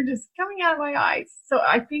 They're just coming out of my eyes. So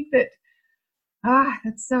I think that,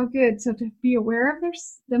 that's so good. So to be aware of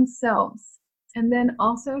themselves, and then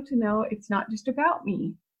also to know it's not just about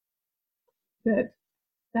me.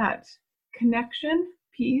 That connection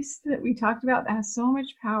piece that we talked about, that has so much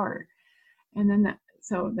power. And then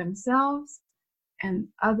so themselves and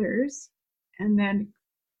others, and then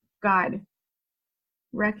God,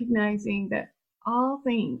 recognizing that all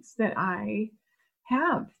things that I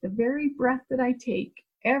have, the very breath that I take,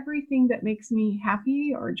 everything that makes me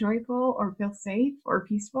happy or joyful or feel safe or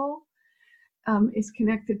peaceful, is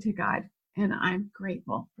connected to God. And I'm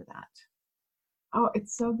grateful for that. Oh,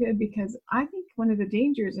 it's so good, because I think one of the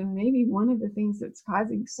dangers, and maybe one of the things that's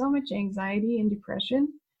causing so much anxiety and depression,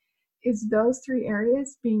 is those 3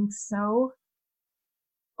 areas being so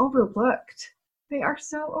overlooked. They are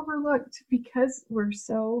so overlooked because we're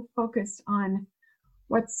so focused on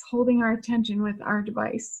what's holding our attention with our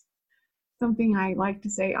device. Something I like to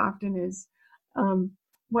say often is,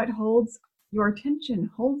 what holds your attention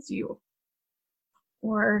holds you.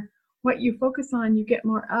 Or what you focus on, you get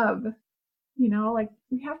more of. Like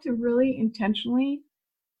we have to really intentionally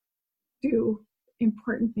do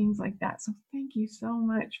important things like that. So thank you so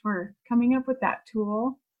much for coming up with that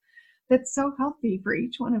tool that's so healthy for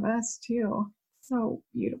each one of us too. So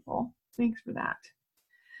beautiful. Thanks for that.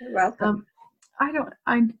 You're welcome.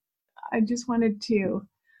 I just wanted to,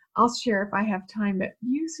 I'll share if I have time, but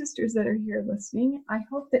you sisters that are here listening, I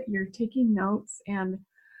hope that you're taking notes, and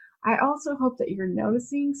I also hope that you're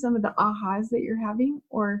noticing some of the ahas that you're having,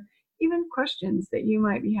 or even questions that you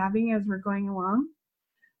might be having as we're going along.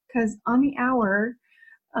 Because on the hour,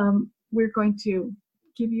 we're going to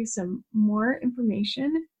give you some more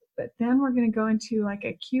information, but then we're going to go into like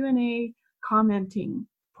a Q&A commenting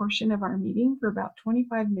portion of our meeting for about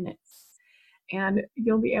 25 minutes. And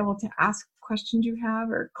you'll be able to ask questions you have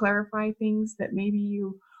or clarify things that maybe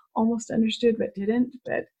you almost understood but didn't.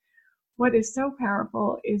 But what is so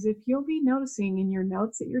powerful is if you'll be noticing in your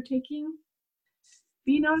notes that you're taking,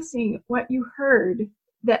 be noticing what you heard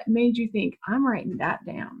that made you think, I'm writing that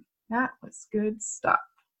down. That was good stuff.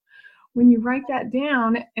 When you write that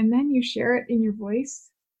down and then you share it in your voice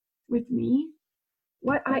with me,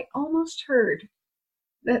 what I almost heard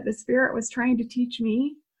that the Spirit was trying to teach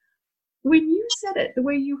me, when you said it the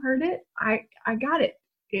way you heard it, I got it.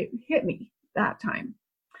 It hit me that time.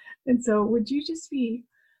 And so would you just be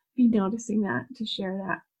noticing that, to share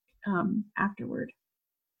that afterward?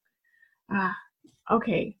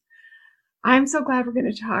 Okay. I'm so glad we're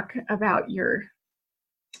going to talk about your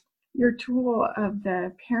tool of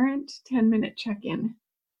the parent 10-minute check-in,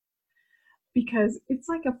 because it's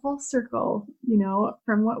like a full circle,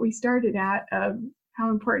 from what we started at, of how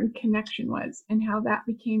important connection was and how that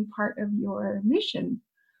became part of your mission,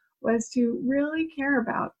 was to really care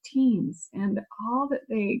about teens and all that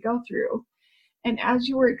they go through. And as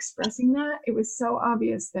you were expressing that, it was so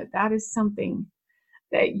obvious that that is something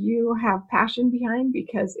that you have passion behind,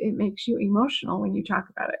 because it makes you emotional when you talk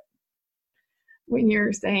about it. when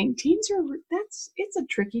you're saying it's a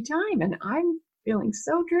tricky time, and I'm feeling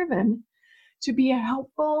so driven to be a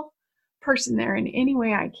helpful person there in any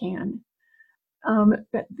way I can.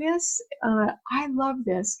 But this, I love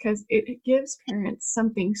this because it gives parents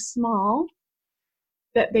something small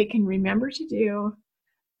that they can remember to do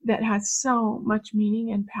that has so much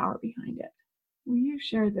meaning and power behind it. Will you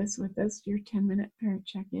share this with us, your 10-minute parent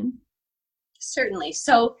check-in? Certainly.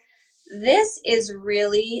 So this is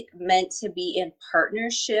really meant to be in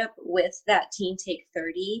partnership with that Teen Take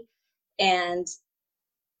 30, and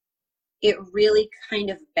it really kind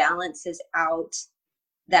of balances out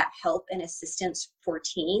that help and assistance for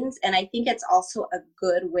teens. And I think it's also a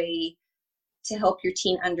good way to help your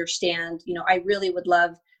teen understand, I really would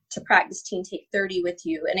love to practice Teen Take 30 with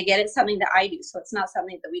you. And again, it's something that I do. So it's not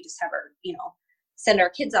something that we just have our, send our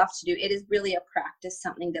kids off to do. It is really a practice,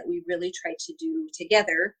 something that we really try to do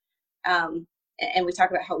together. And we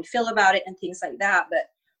talk about how we feel about it and things like that. But,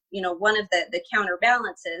 one of the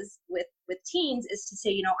counterbalances with teens is to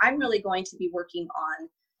say, I'm really going to be working on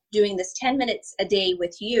doing this 10 minutes a day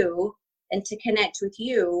with you and to connect with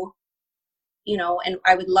you, and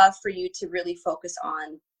I would love for you to really focus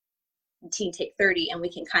on Teen Take 30, and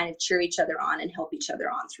we can kind of cheer each other on and help each other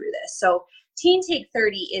on through this. So Teen Take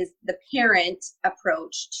 30 is the parent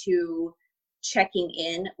approach to checking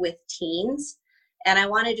in with teens. And I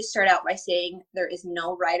wanted to start out by saying there is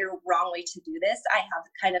no right or wrong way to do this. I have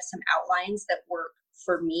kind of some outlines that work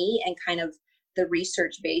for me and kind of the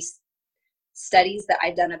research-based studies that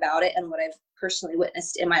I've done about it and what I've personally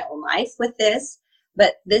witnessed in my own life with this.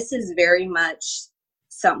 But this is very much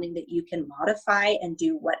something that you can modify and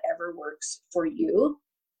do whatever works for you.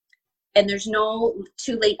 And there's no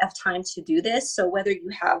too late of time to do this. So whether you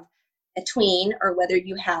have a tween or whether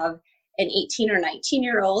you have an 18 or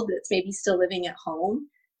 19-year-old that's maybe still living at home,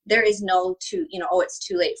 there is no it's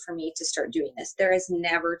too late for me to start doing this. There is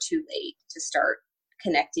never too late to start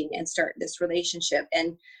connecting and start this relationship.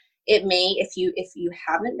 And it may, if you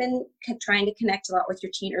haven't been trying to connect a lot with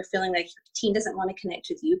your teen or feeling like your teen doesn't want to connect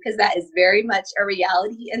with you, because that is very much a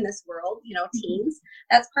reality in this world, teens,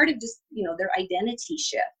 that's part of just, their identity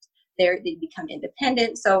shift. They become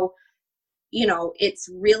independent. So, it's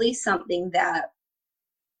really something that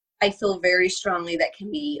I feel very strongly that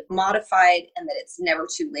can be modified and that it's never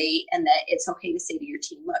too late and that it's okay to say to your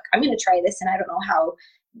teen, look, I'm going to try this and I don't know how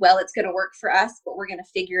well it's going to work for us, but we're going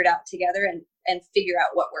to figure it out together and figure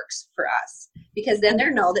out what works for us, because then they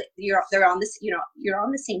know that they're on this, you're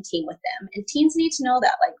on the same team with them. And teens need to know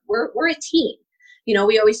that, like, we're a team.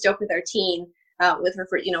 We always joke with our teen, with her,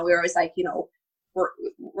 we're always like,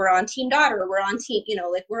 we're on team daughter, we're on team,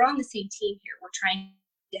 like we're on the same team here. We're trying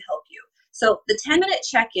to help you. So the 10-minute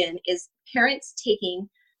check-in is parents taking,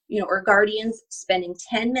 or guardians spending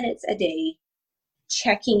 10 minutes a day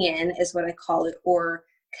checking in is what I call it, or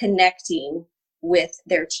connecting with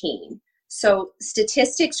their teen. So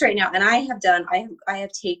statistics right now, and I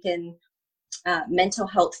have taken mental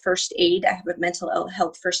health first aid. I have a mental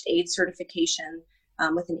health first aid certification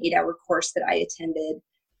with an 8-hour course that I attended,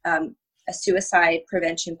 a suicide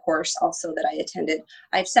prevention course also that I attended.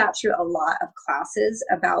 I've sat through a lot of classes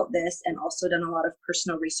about this and also done a lot of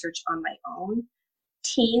personal research on my own.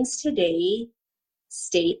 Teens today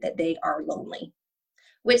state that they are lonely,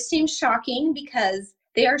 which seems shocking because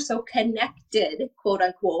they are so connected, quote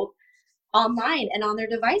unquote, online and on their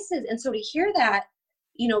devices. And so to hear that,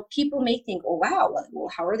 people may think, oh, wow,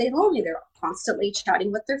 well, how are they lonely? They're constantly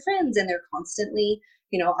chatting with their friends and they're constantly,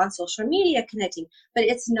 on social media connecting, but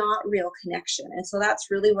it's not real connection. And so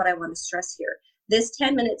that's really what I want to stress here. This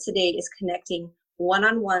 10 minutes a day is connecting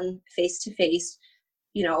one-on-one, face-to-face,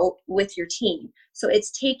 with your teen. So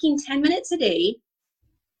it's taking 10 minutes a day,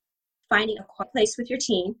 finding a quiet place with your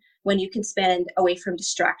teen when you can spend away from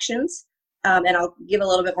distractions. And I'll give a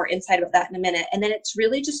little bit more insight about that in a minute. And then it's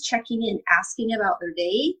really just checking in, asking about their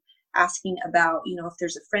day, asking about, if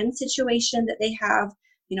there's a friend situation that they have,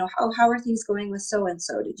 how are things going with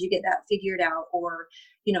so-and-so? Did you get that figured out? Or,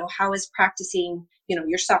 how is practicing,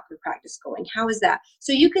 your soccer practice going? How is that?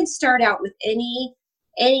 So you can start out with anything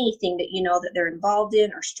that that they're involved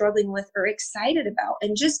in or struggling with or excited about.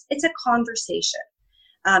 And just, it's a conversation.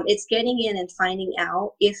 It's getting in and finding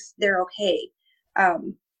out if they're okay.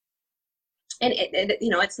 And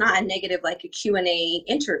it's not a negative, like a Q&A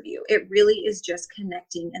interview. It really is just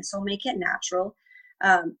connecting. And so make it natural.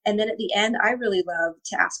 And then at the end, I really love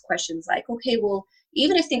to ask questions like, okay, well,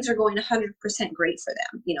 even if things are going 100% great for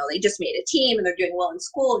them, they just made a team and they're doing well in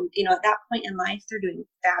school. And, at that point in life, they're doing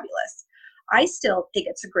fabulous. I still think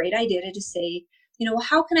it's a great idea to just say,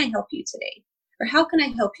 how can I help you today? Or how can I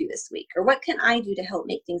help you this week? Or what can I do to help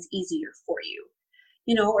make things easier for you?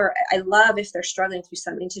 or I love if they're struggling through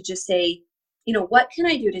something to just say, what can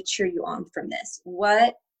I do to cheer you on from this?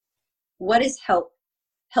 What is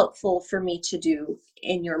helpful for me to do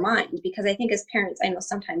in your mind? Because I think as parents, I know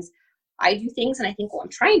sometimes I do things and I think, well, I'm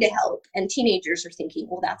trying to help. And teenagers are thinking,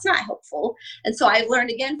 well, that's not helpful. And so I've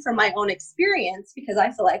learned again from my own experience, because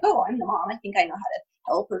I feel like, oh, I'm the mom, I think I know how to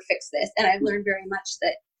help or fix this. And I've learned very much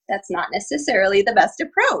that that's not necessarily the best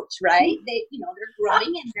approach, right? They're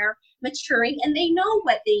growing and they're maturing and they know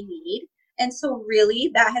what they need. And so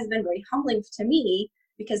really that has been very humbling to me,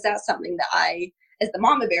 because that's something that I, as the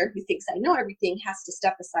mama bear who thinks I know everything, has to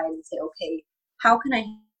step aside and say, okay, how can I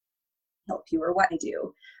help you, or what I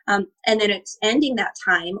do? And then it's ending that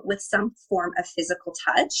time with some form of physical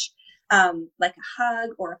touch, like a hug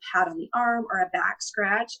or a pat on the arm or a back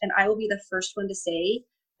scratch. And I will be the first one to say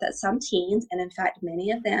that some teens, and in fact,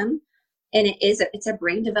 many of them, and it's a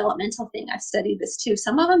brain developmental thing. I've studied this too.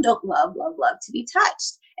 Some of them don't love to be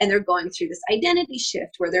touched. And they're going through this identity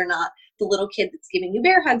shift where they're not the little kid that's giving you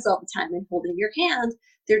bear hugs all the time and holding your hand.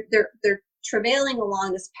 They're travailing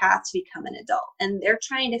along this path to become an adult, and they're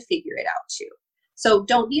trying to figure it out too. So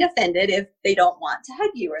don't be offended if they don't want to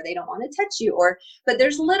hug you or they don't want to touch you, but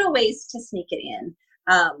there's little ways to sneak it in.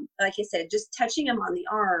 Like I said, just touching them on the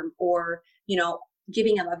arm, or,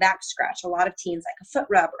 giving them a back scratch. A lot of teens like a foot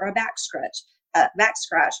rub or a back scratch,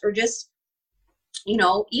 or just,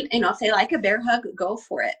 if they like a bear hug, go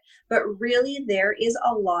for it. But really, there is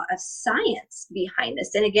a lot of science behind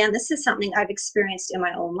this. And again, this is something I've experienced in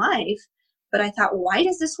my own life. But I thought, why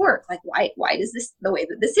does this work? Like, why does this the way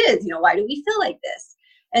that this is? Why do we feel like this?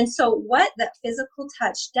 And so what that physical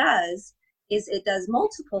touch does is it does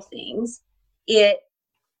multiple things. It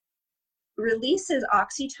releases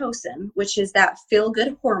oxytocin, which is that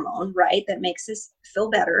feel-good hormone, right? That makes us feel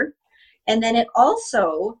better. And then it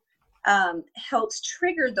also helps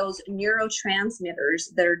trigger those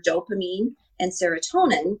neurotransmitters that are dopamine and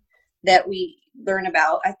serotonin that we learn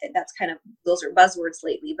about. I think that's those are buzzwords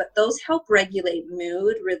lately, but those help regulate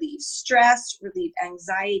mood, relieve stress, relieve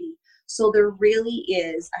anxiety. So there really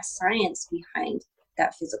is a science behind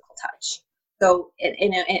that physical touch. So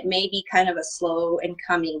it may be kind of a slow and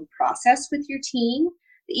coming process with your teen.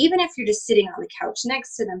 Even if you're just sitting on the couch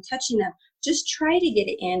next to them, touching them, just try to get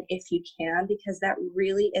it in if you can, because that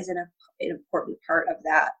really is an important part of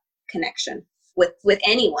that connection with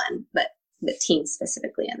anyone, but teens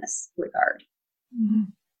specifically in this regard.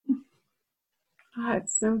 Mm-hmm. Oh,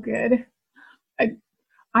 it's so good.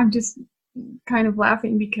 I'm just kind of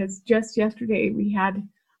laughing because just yesterday we had,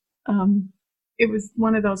 it was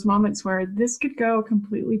one of those moments where this could go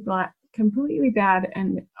completely bad,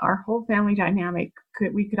 and our whole family dynamic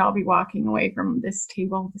we could all be walking away from this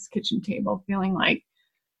kitchen table, feeling like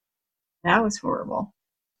that was horrible.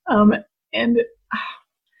 And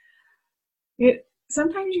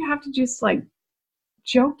sometimes you have to just like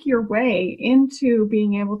joke your way into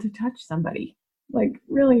being able to touch somebody. Like,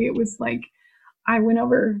 really, it was like I went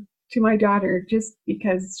over to my daughter just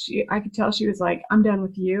because I could tell she was like, I'm done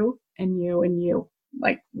with you and you and you.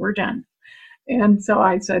 Like, we're done. And so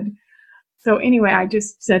I said, anyway, I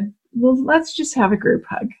just said, well, let's just have a group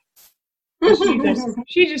hug.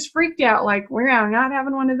 She just freaked out, like, we're not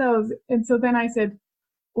having one of those. And so then I said,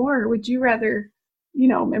 or would you rather,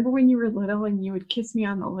 remember when you were little and you would kiss me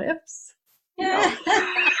on the lips? And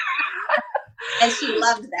she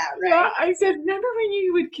loved that, right? Yeah, I said, remember when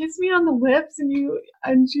you would kiss me on the lips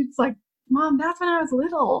and she's like, Mom, that's when I was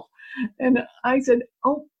little. And I said,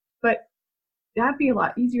 oh, but that'd be a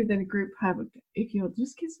lot easier than a group hug if you'll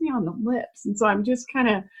just kiss me on the lips. And so I'm just kind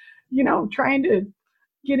of, trying to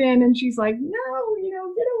get in, and she's like, no, get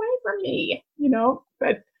away from me,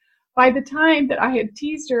 But by the time that I had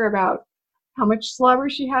teased her about how much slobber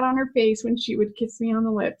she had on her face when she would kiss me on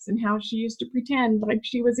the lips, and how she used to pretend like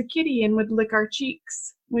she was a kitty and would lick our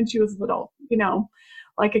cheeks when she was little,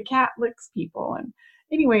 like a cat licks people. And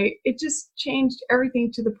anyway, it just changed everything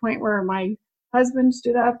to the point where my husband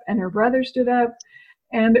stood up and her brother stood up,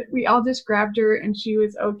 and we all just grabbed her, and she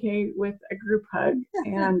was okay with a group hug,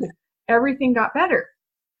 and everything got better.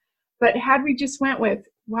 But had we just went with,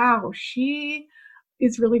 wow, she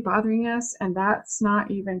is really bothering us, and that's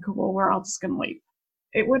not even cool, we're all just going to leave,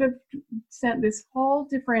 it would have sent this whole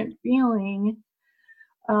different feeling,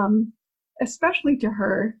 especially to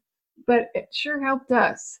her, but it sure helped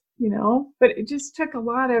us, But it just took a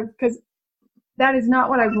lot because that is not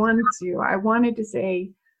what I wanted to. I wanted to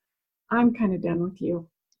say, I'm kind of done with you.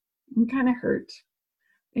 I'm kind of hurt,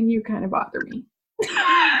 and you kind of bother me.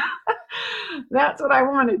 That's what I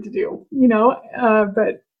wanted to do,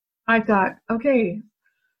 but I thought, okay,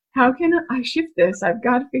 how can I shift this? I've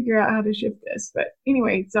got to figure out how to shift this. But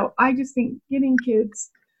anyway, so I just think getting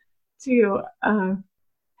kids to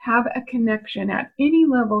have a connection at any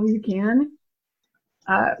level you can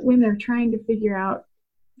when they're trying to figure out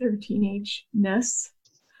their teenage-ness.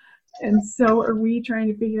 And so are we trying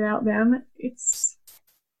to figure out them. It's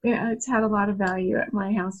had a lot of value at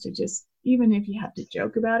my house to just, even if you have to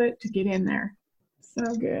joke about it, to get in there. So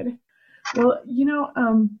good. Well,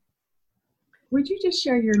 would you just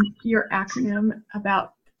share your acronym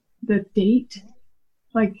about the date?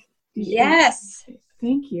 Like Yes.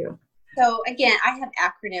 Thank you. So again, I have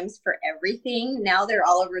acronyms for everything. Now they're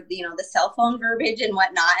all over the cell phone verbiage and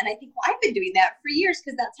whatnot. And I think, well, I've been doing that for years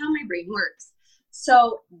because that's how my brain works.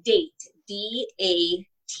 So DATE, DATE.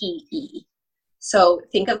 So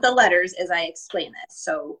think of the letters as I explain this.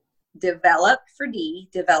 So develop for D,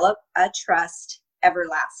 develop a trust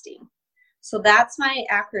everlasting. So that's my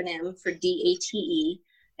acronym for DATE.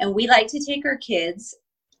 And we like to take our kids,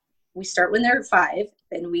 we start when they're 5,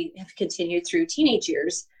 and we have continued through teenage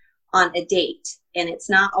years on a date. And it's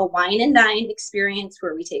not a wine and dine experience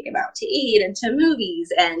where we take them out to eat and to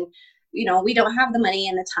movies. And, we don't have the money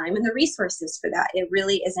and the time and the resources for that. It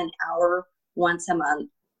really is an hour once a month,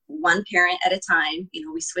 one parent at a time.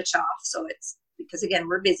 We switch off. So it's because, again,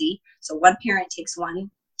 we're busy. So one parent takes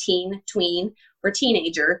one teen, tween, or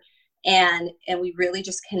teenager. And we really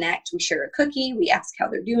just connect. We share a cookie. We ask how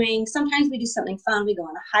they're doing. Sometimes we do something fun. We go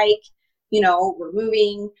on a hike. We're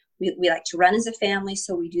moving. We like to run as a family,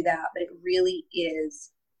 so we do that. But it really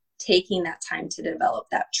is taking that time to develop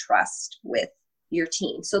that trust with your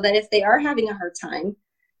teen, so that if they are having a hard time,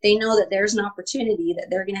 they know that there's an opportunity that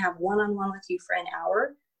they're going to have one-on-one with you for an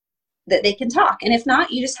hour, that they can talk. And if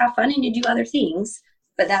not, you just have fun and you do other things.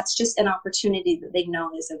 But that's just an opportunity that they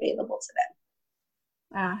know is available to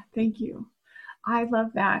them. Thank you. I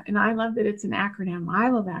love that. And I love that it's an acronym. I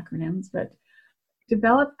love acronyms, but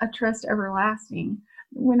develop a trust everlasting.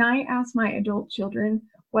 When I ask my adult children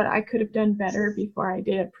what I could have done better before I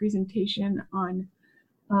did a presentation on,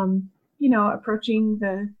 approaching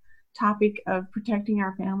the topic of protecting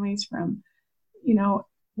our families from,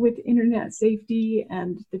 with internet safety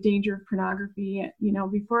and the danger of pornography,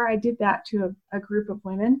 before I did that to a group of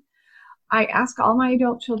women, I ask all my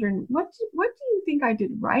adult children, what do you think I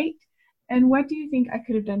did right? And what do you think I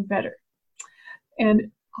could have done better?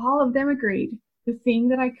 And all of them agreed. The thing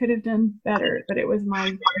that I could have done better, but it was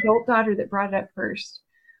my adult daughter that brought it up first,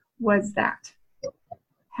 was that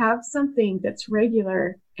have something that's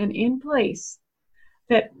regular and in place,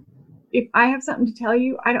 that if I have something to tell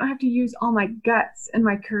you, I don't have to use all my guts and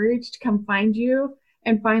my courage to come find you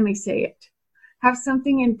and finally say it. Have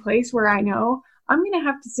something in place where I know I'm going to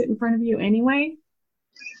have to sit in front of you anyway.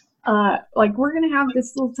 Like we're going to have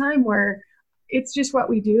this little time where it's just what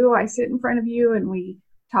we do. I sit in front of you and we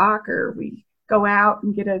talk, or we go out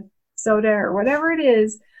and get a soda or whatever it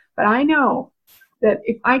is. But I know that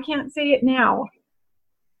if I can't say it now,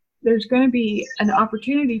 there's going to be an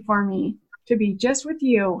opportunity for me to be just with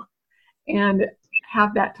you and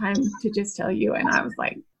have that time to just tell you. And I was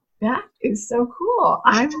like, that is so cool.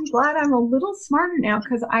 I'm glad I'm a little smarter now,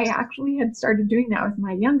 because I actually had started doing that with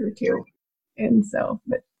my younger two. And so,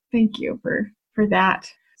 but thank you for that.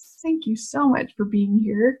 Thank you so much for being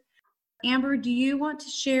here. Amber, do you want to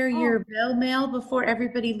share your bell mail before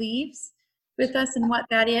everybody leaves with us and what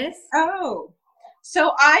that is?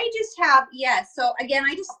 So I just have, so again,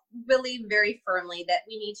 I just believe very firmly that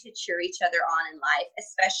we need to cheer each other on in life,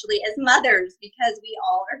 especially as mothers, because we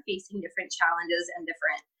all are facing different challenges and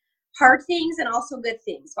different hard things and also good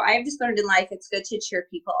things. So I've just learned in life it's good to cheer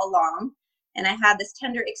people along. And I had this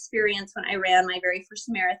tender experience when I ran my very first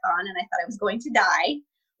marathon, and I thought I was going to die,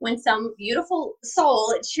 when some beautiful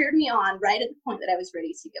soul cheered me on right at the point that I was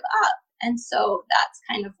ready to give up. And so that's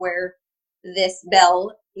kind of where this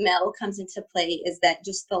bell mail comes into play, is that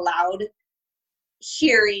just the loud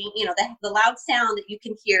hearing, the loud sound that you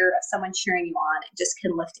can hear of someone cheering you on, it just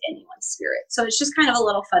can lift anyone's spirit. So it's just kind of a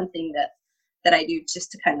little fun thing that I do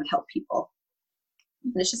just to kind of help people.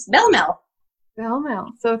 And it's just bell mail. Bell mail.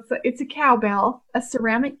 So it's a cowbell, a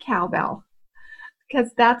ceramic cowbell,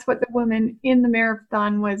 because that's what the woman in the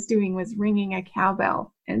marathon was doing, was ringing a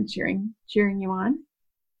cowbell and cheering you on.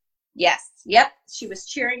 Yes. Yep. She was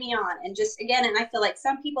cheering me on. And just, again, and I feel like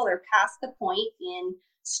some people are past the point in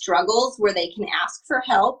struggles where they can ask for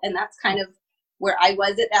help. And that's kind of where I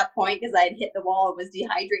was at that point, because I had hit the wall and was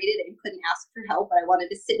dehydrated and couldn't ask for help, but I wanted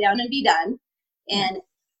to sit down and be done. And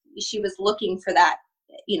she was looking for that.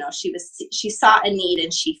 She saw a need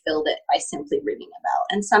and she filled it by simply ringing a bell.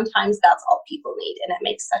 And sometimes that's all people need, and it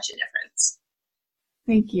makes such a difference.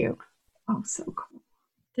 Thank you. Oh, so cool.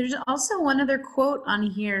 There's also one other quote on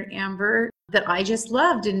here, Amber, that I just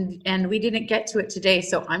loved, and we didn't get to it today,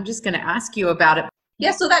 so I'm just going to ask you about it.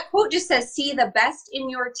 Yeah, so that quote just says, see the best in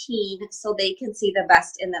your teen so they can see the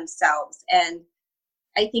best in themselves. And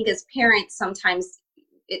I think as parents, sometimes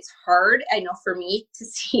it's hard, I know for me, to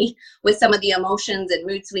see with some of the emotions and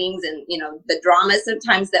mood swings and, the drama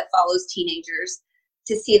sometimes that follows teenagers,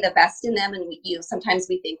 to see the best in them. And sometimes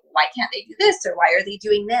we think, why can't they do this? Or why are they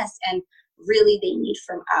doing this? And really they need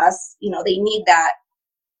from us, they need that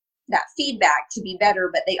feedback to be better,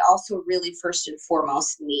 but they also really first and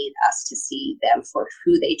foremost need us to see them for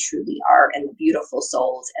who they truly are and the beautiful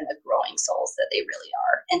souls and the growing souls that they really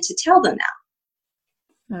are, and to tell them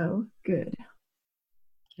that. Oh, good.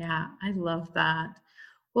 Yeah, I love that.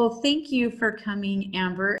 Well, thank you for coming,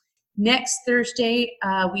 Amber. Next Thursday,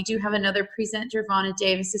 we do have another presenter. Vonna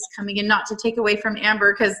Davis is coming in, not to take away from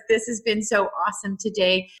Amber, because this has been so awesome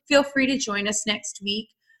today. Feel free to join us next week.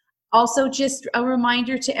 Also, just a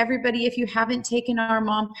reminder to everybody, if you haven't taken our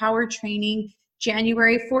Mom Power training,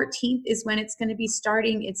 January 14th is when it's going to be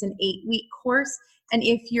starting. It's an 8-week course. And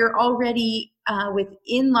if you're already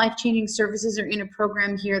within Life Changing Services or in a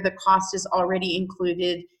program here, the cost is already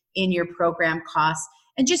included in your program costs.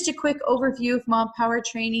 And just a quick overview of Mom Power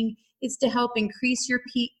training is to help increase your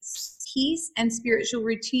peace and spiritual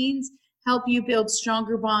routines, help you build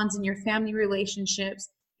stronger bonds in your family relationships,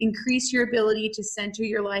 increase your ability to center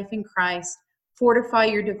your life in Christ, fortify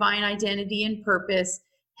your divine identity and purpose,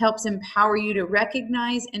 helps empower you to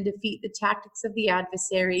recognize and defeat the tactics of the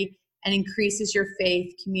adversary, and increases your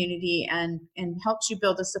faith, community, and helps you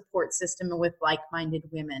build a support system with like-minded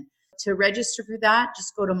women. To register for that,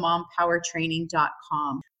 just go to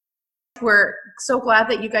mompowertraining.com. We're so glad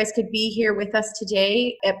that you guys could be here with us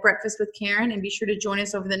today at Breakfast with Karen, and be sure to join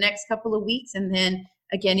us over the next couple of weeks and then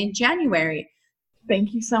again in January.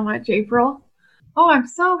 Thank you so much, April. Oh, I'm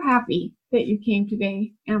so happy that you came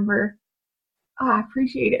today, Amber. I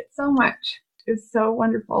appreciate it so much. It's so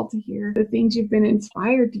wonderful to hear the things you've been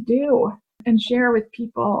inspired to do and share with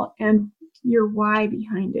people, and your why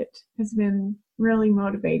behind it has been really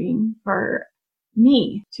motivating for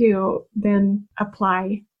me to then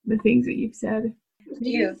apply the things that you've said.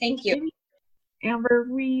 Thank you. Amber,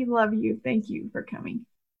 we love you. Thank you for coming.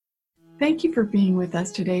 Thank you for being with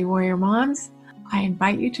us today, Warrior Moms. I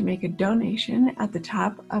invite you to make a donation at the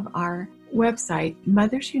top of our website,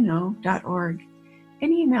 mothersyouknow.org.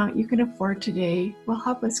 Any amount you can afford today will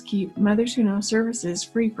help us keep Mothers Who Know services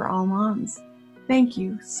free for all moms. Thank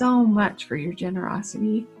you so much for your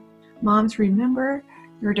generosity. Moms, remember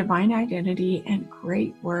your divine identity and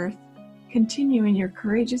great worth. Continue in your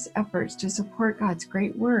courageous efforts to support God's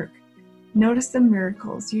great work. Notice the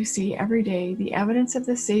miracles you see every day, the evidence of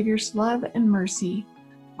the Savior's love and mercy.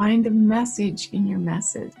 Find the message in your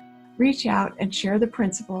message. Reach out and share the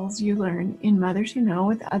principles you learn in Mothers Who Know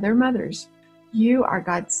with other mothers. You are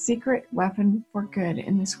God's secret weapon for good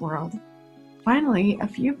in this world. Finally, a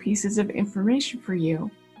few pieces of information for you.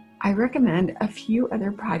 I recommend a few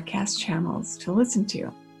other podcast channels to listen to.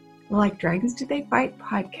 Like Dragons Do They Fight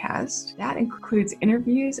podcast, that includes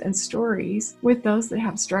interviews and stories with those that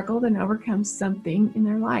have struggled and overcome something in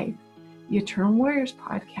their life. The Eternal Warriors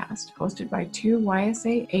podcast, hosted by 2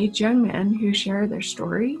 YSA age young men who share their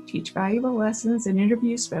story, teach valuable lessons, and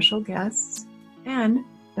interview special guests. And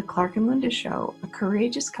The Clark and Linda Show, a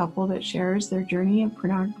courageous couple that shares their journey of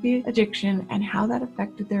pornography addiction and how that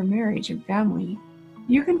affected their marriage and family.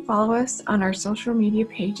 You can follow us on our social media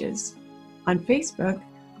pages. On Facebook,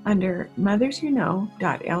 under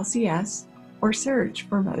motherswhoknow.lcs, or search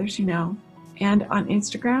for Mothers Who Know. And on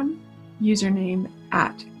Instagram, username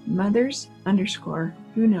at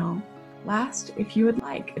mothers_who-know. Last, if you would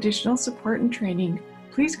like additional support and training,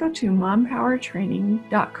 please go to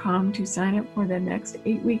mompowertraining.com to sign up for the next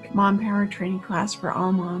 8-week Mom Power training class for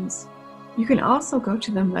all moms. You can also go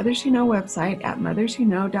to the Mothers Who Know website at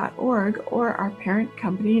motherswhoknow.org, or our parent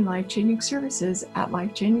company, Life Changing Services, at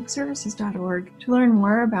lifechangingservices.org to learn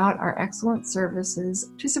more about our excellent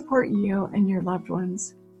services to support you and your loved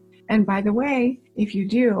ones. And by the way, if you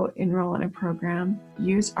do enroll in a program,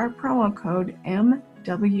 use our promo code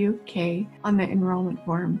MWK on the enrollment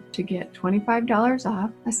form to get $25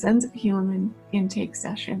 off a Sons of Helaman intake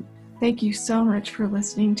session. Thank you so much for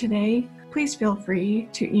listening today. Please feel free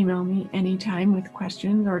to email me anytime with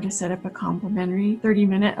questions or to set up a complimentary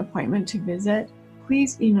 30-minute appointment to visit.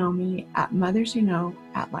 Please email me at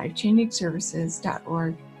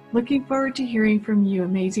motherswhoknow@lifechangingservices.org. Looking forward to hearing from you,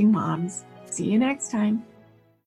 amazing moms. See you next time.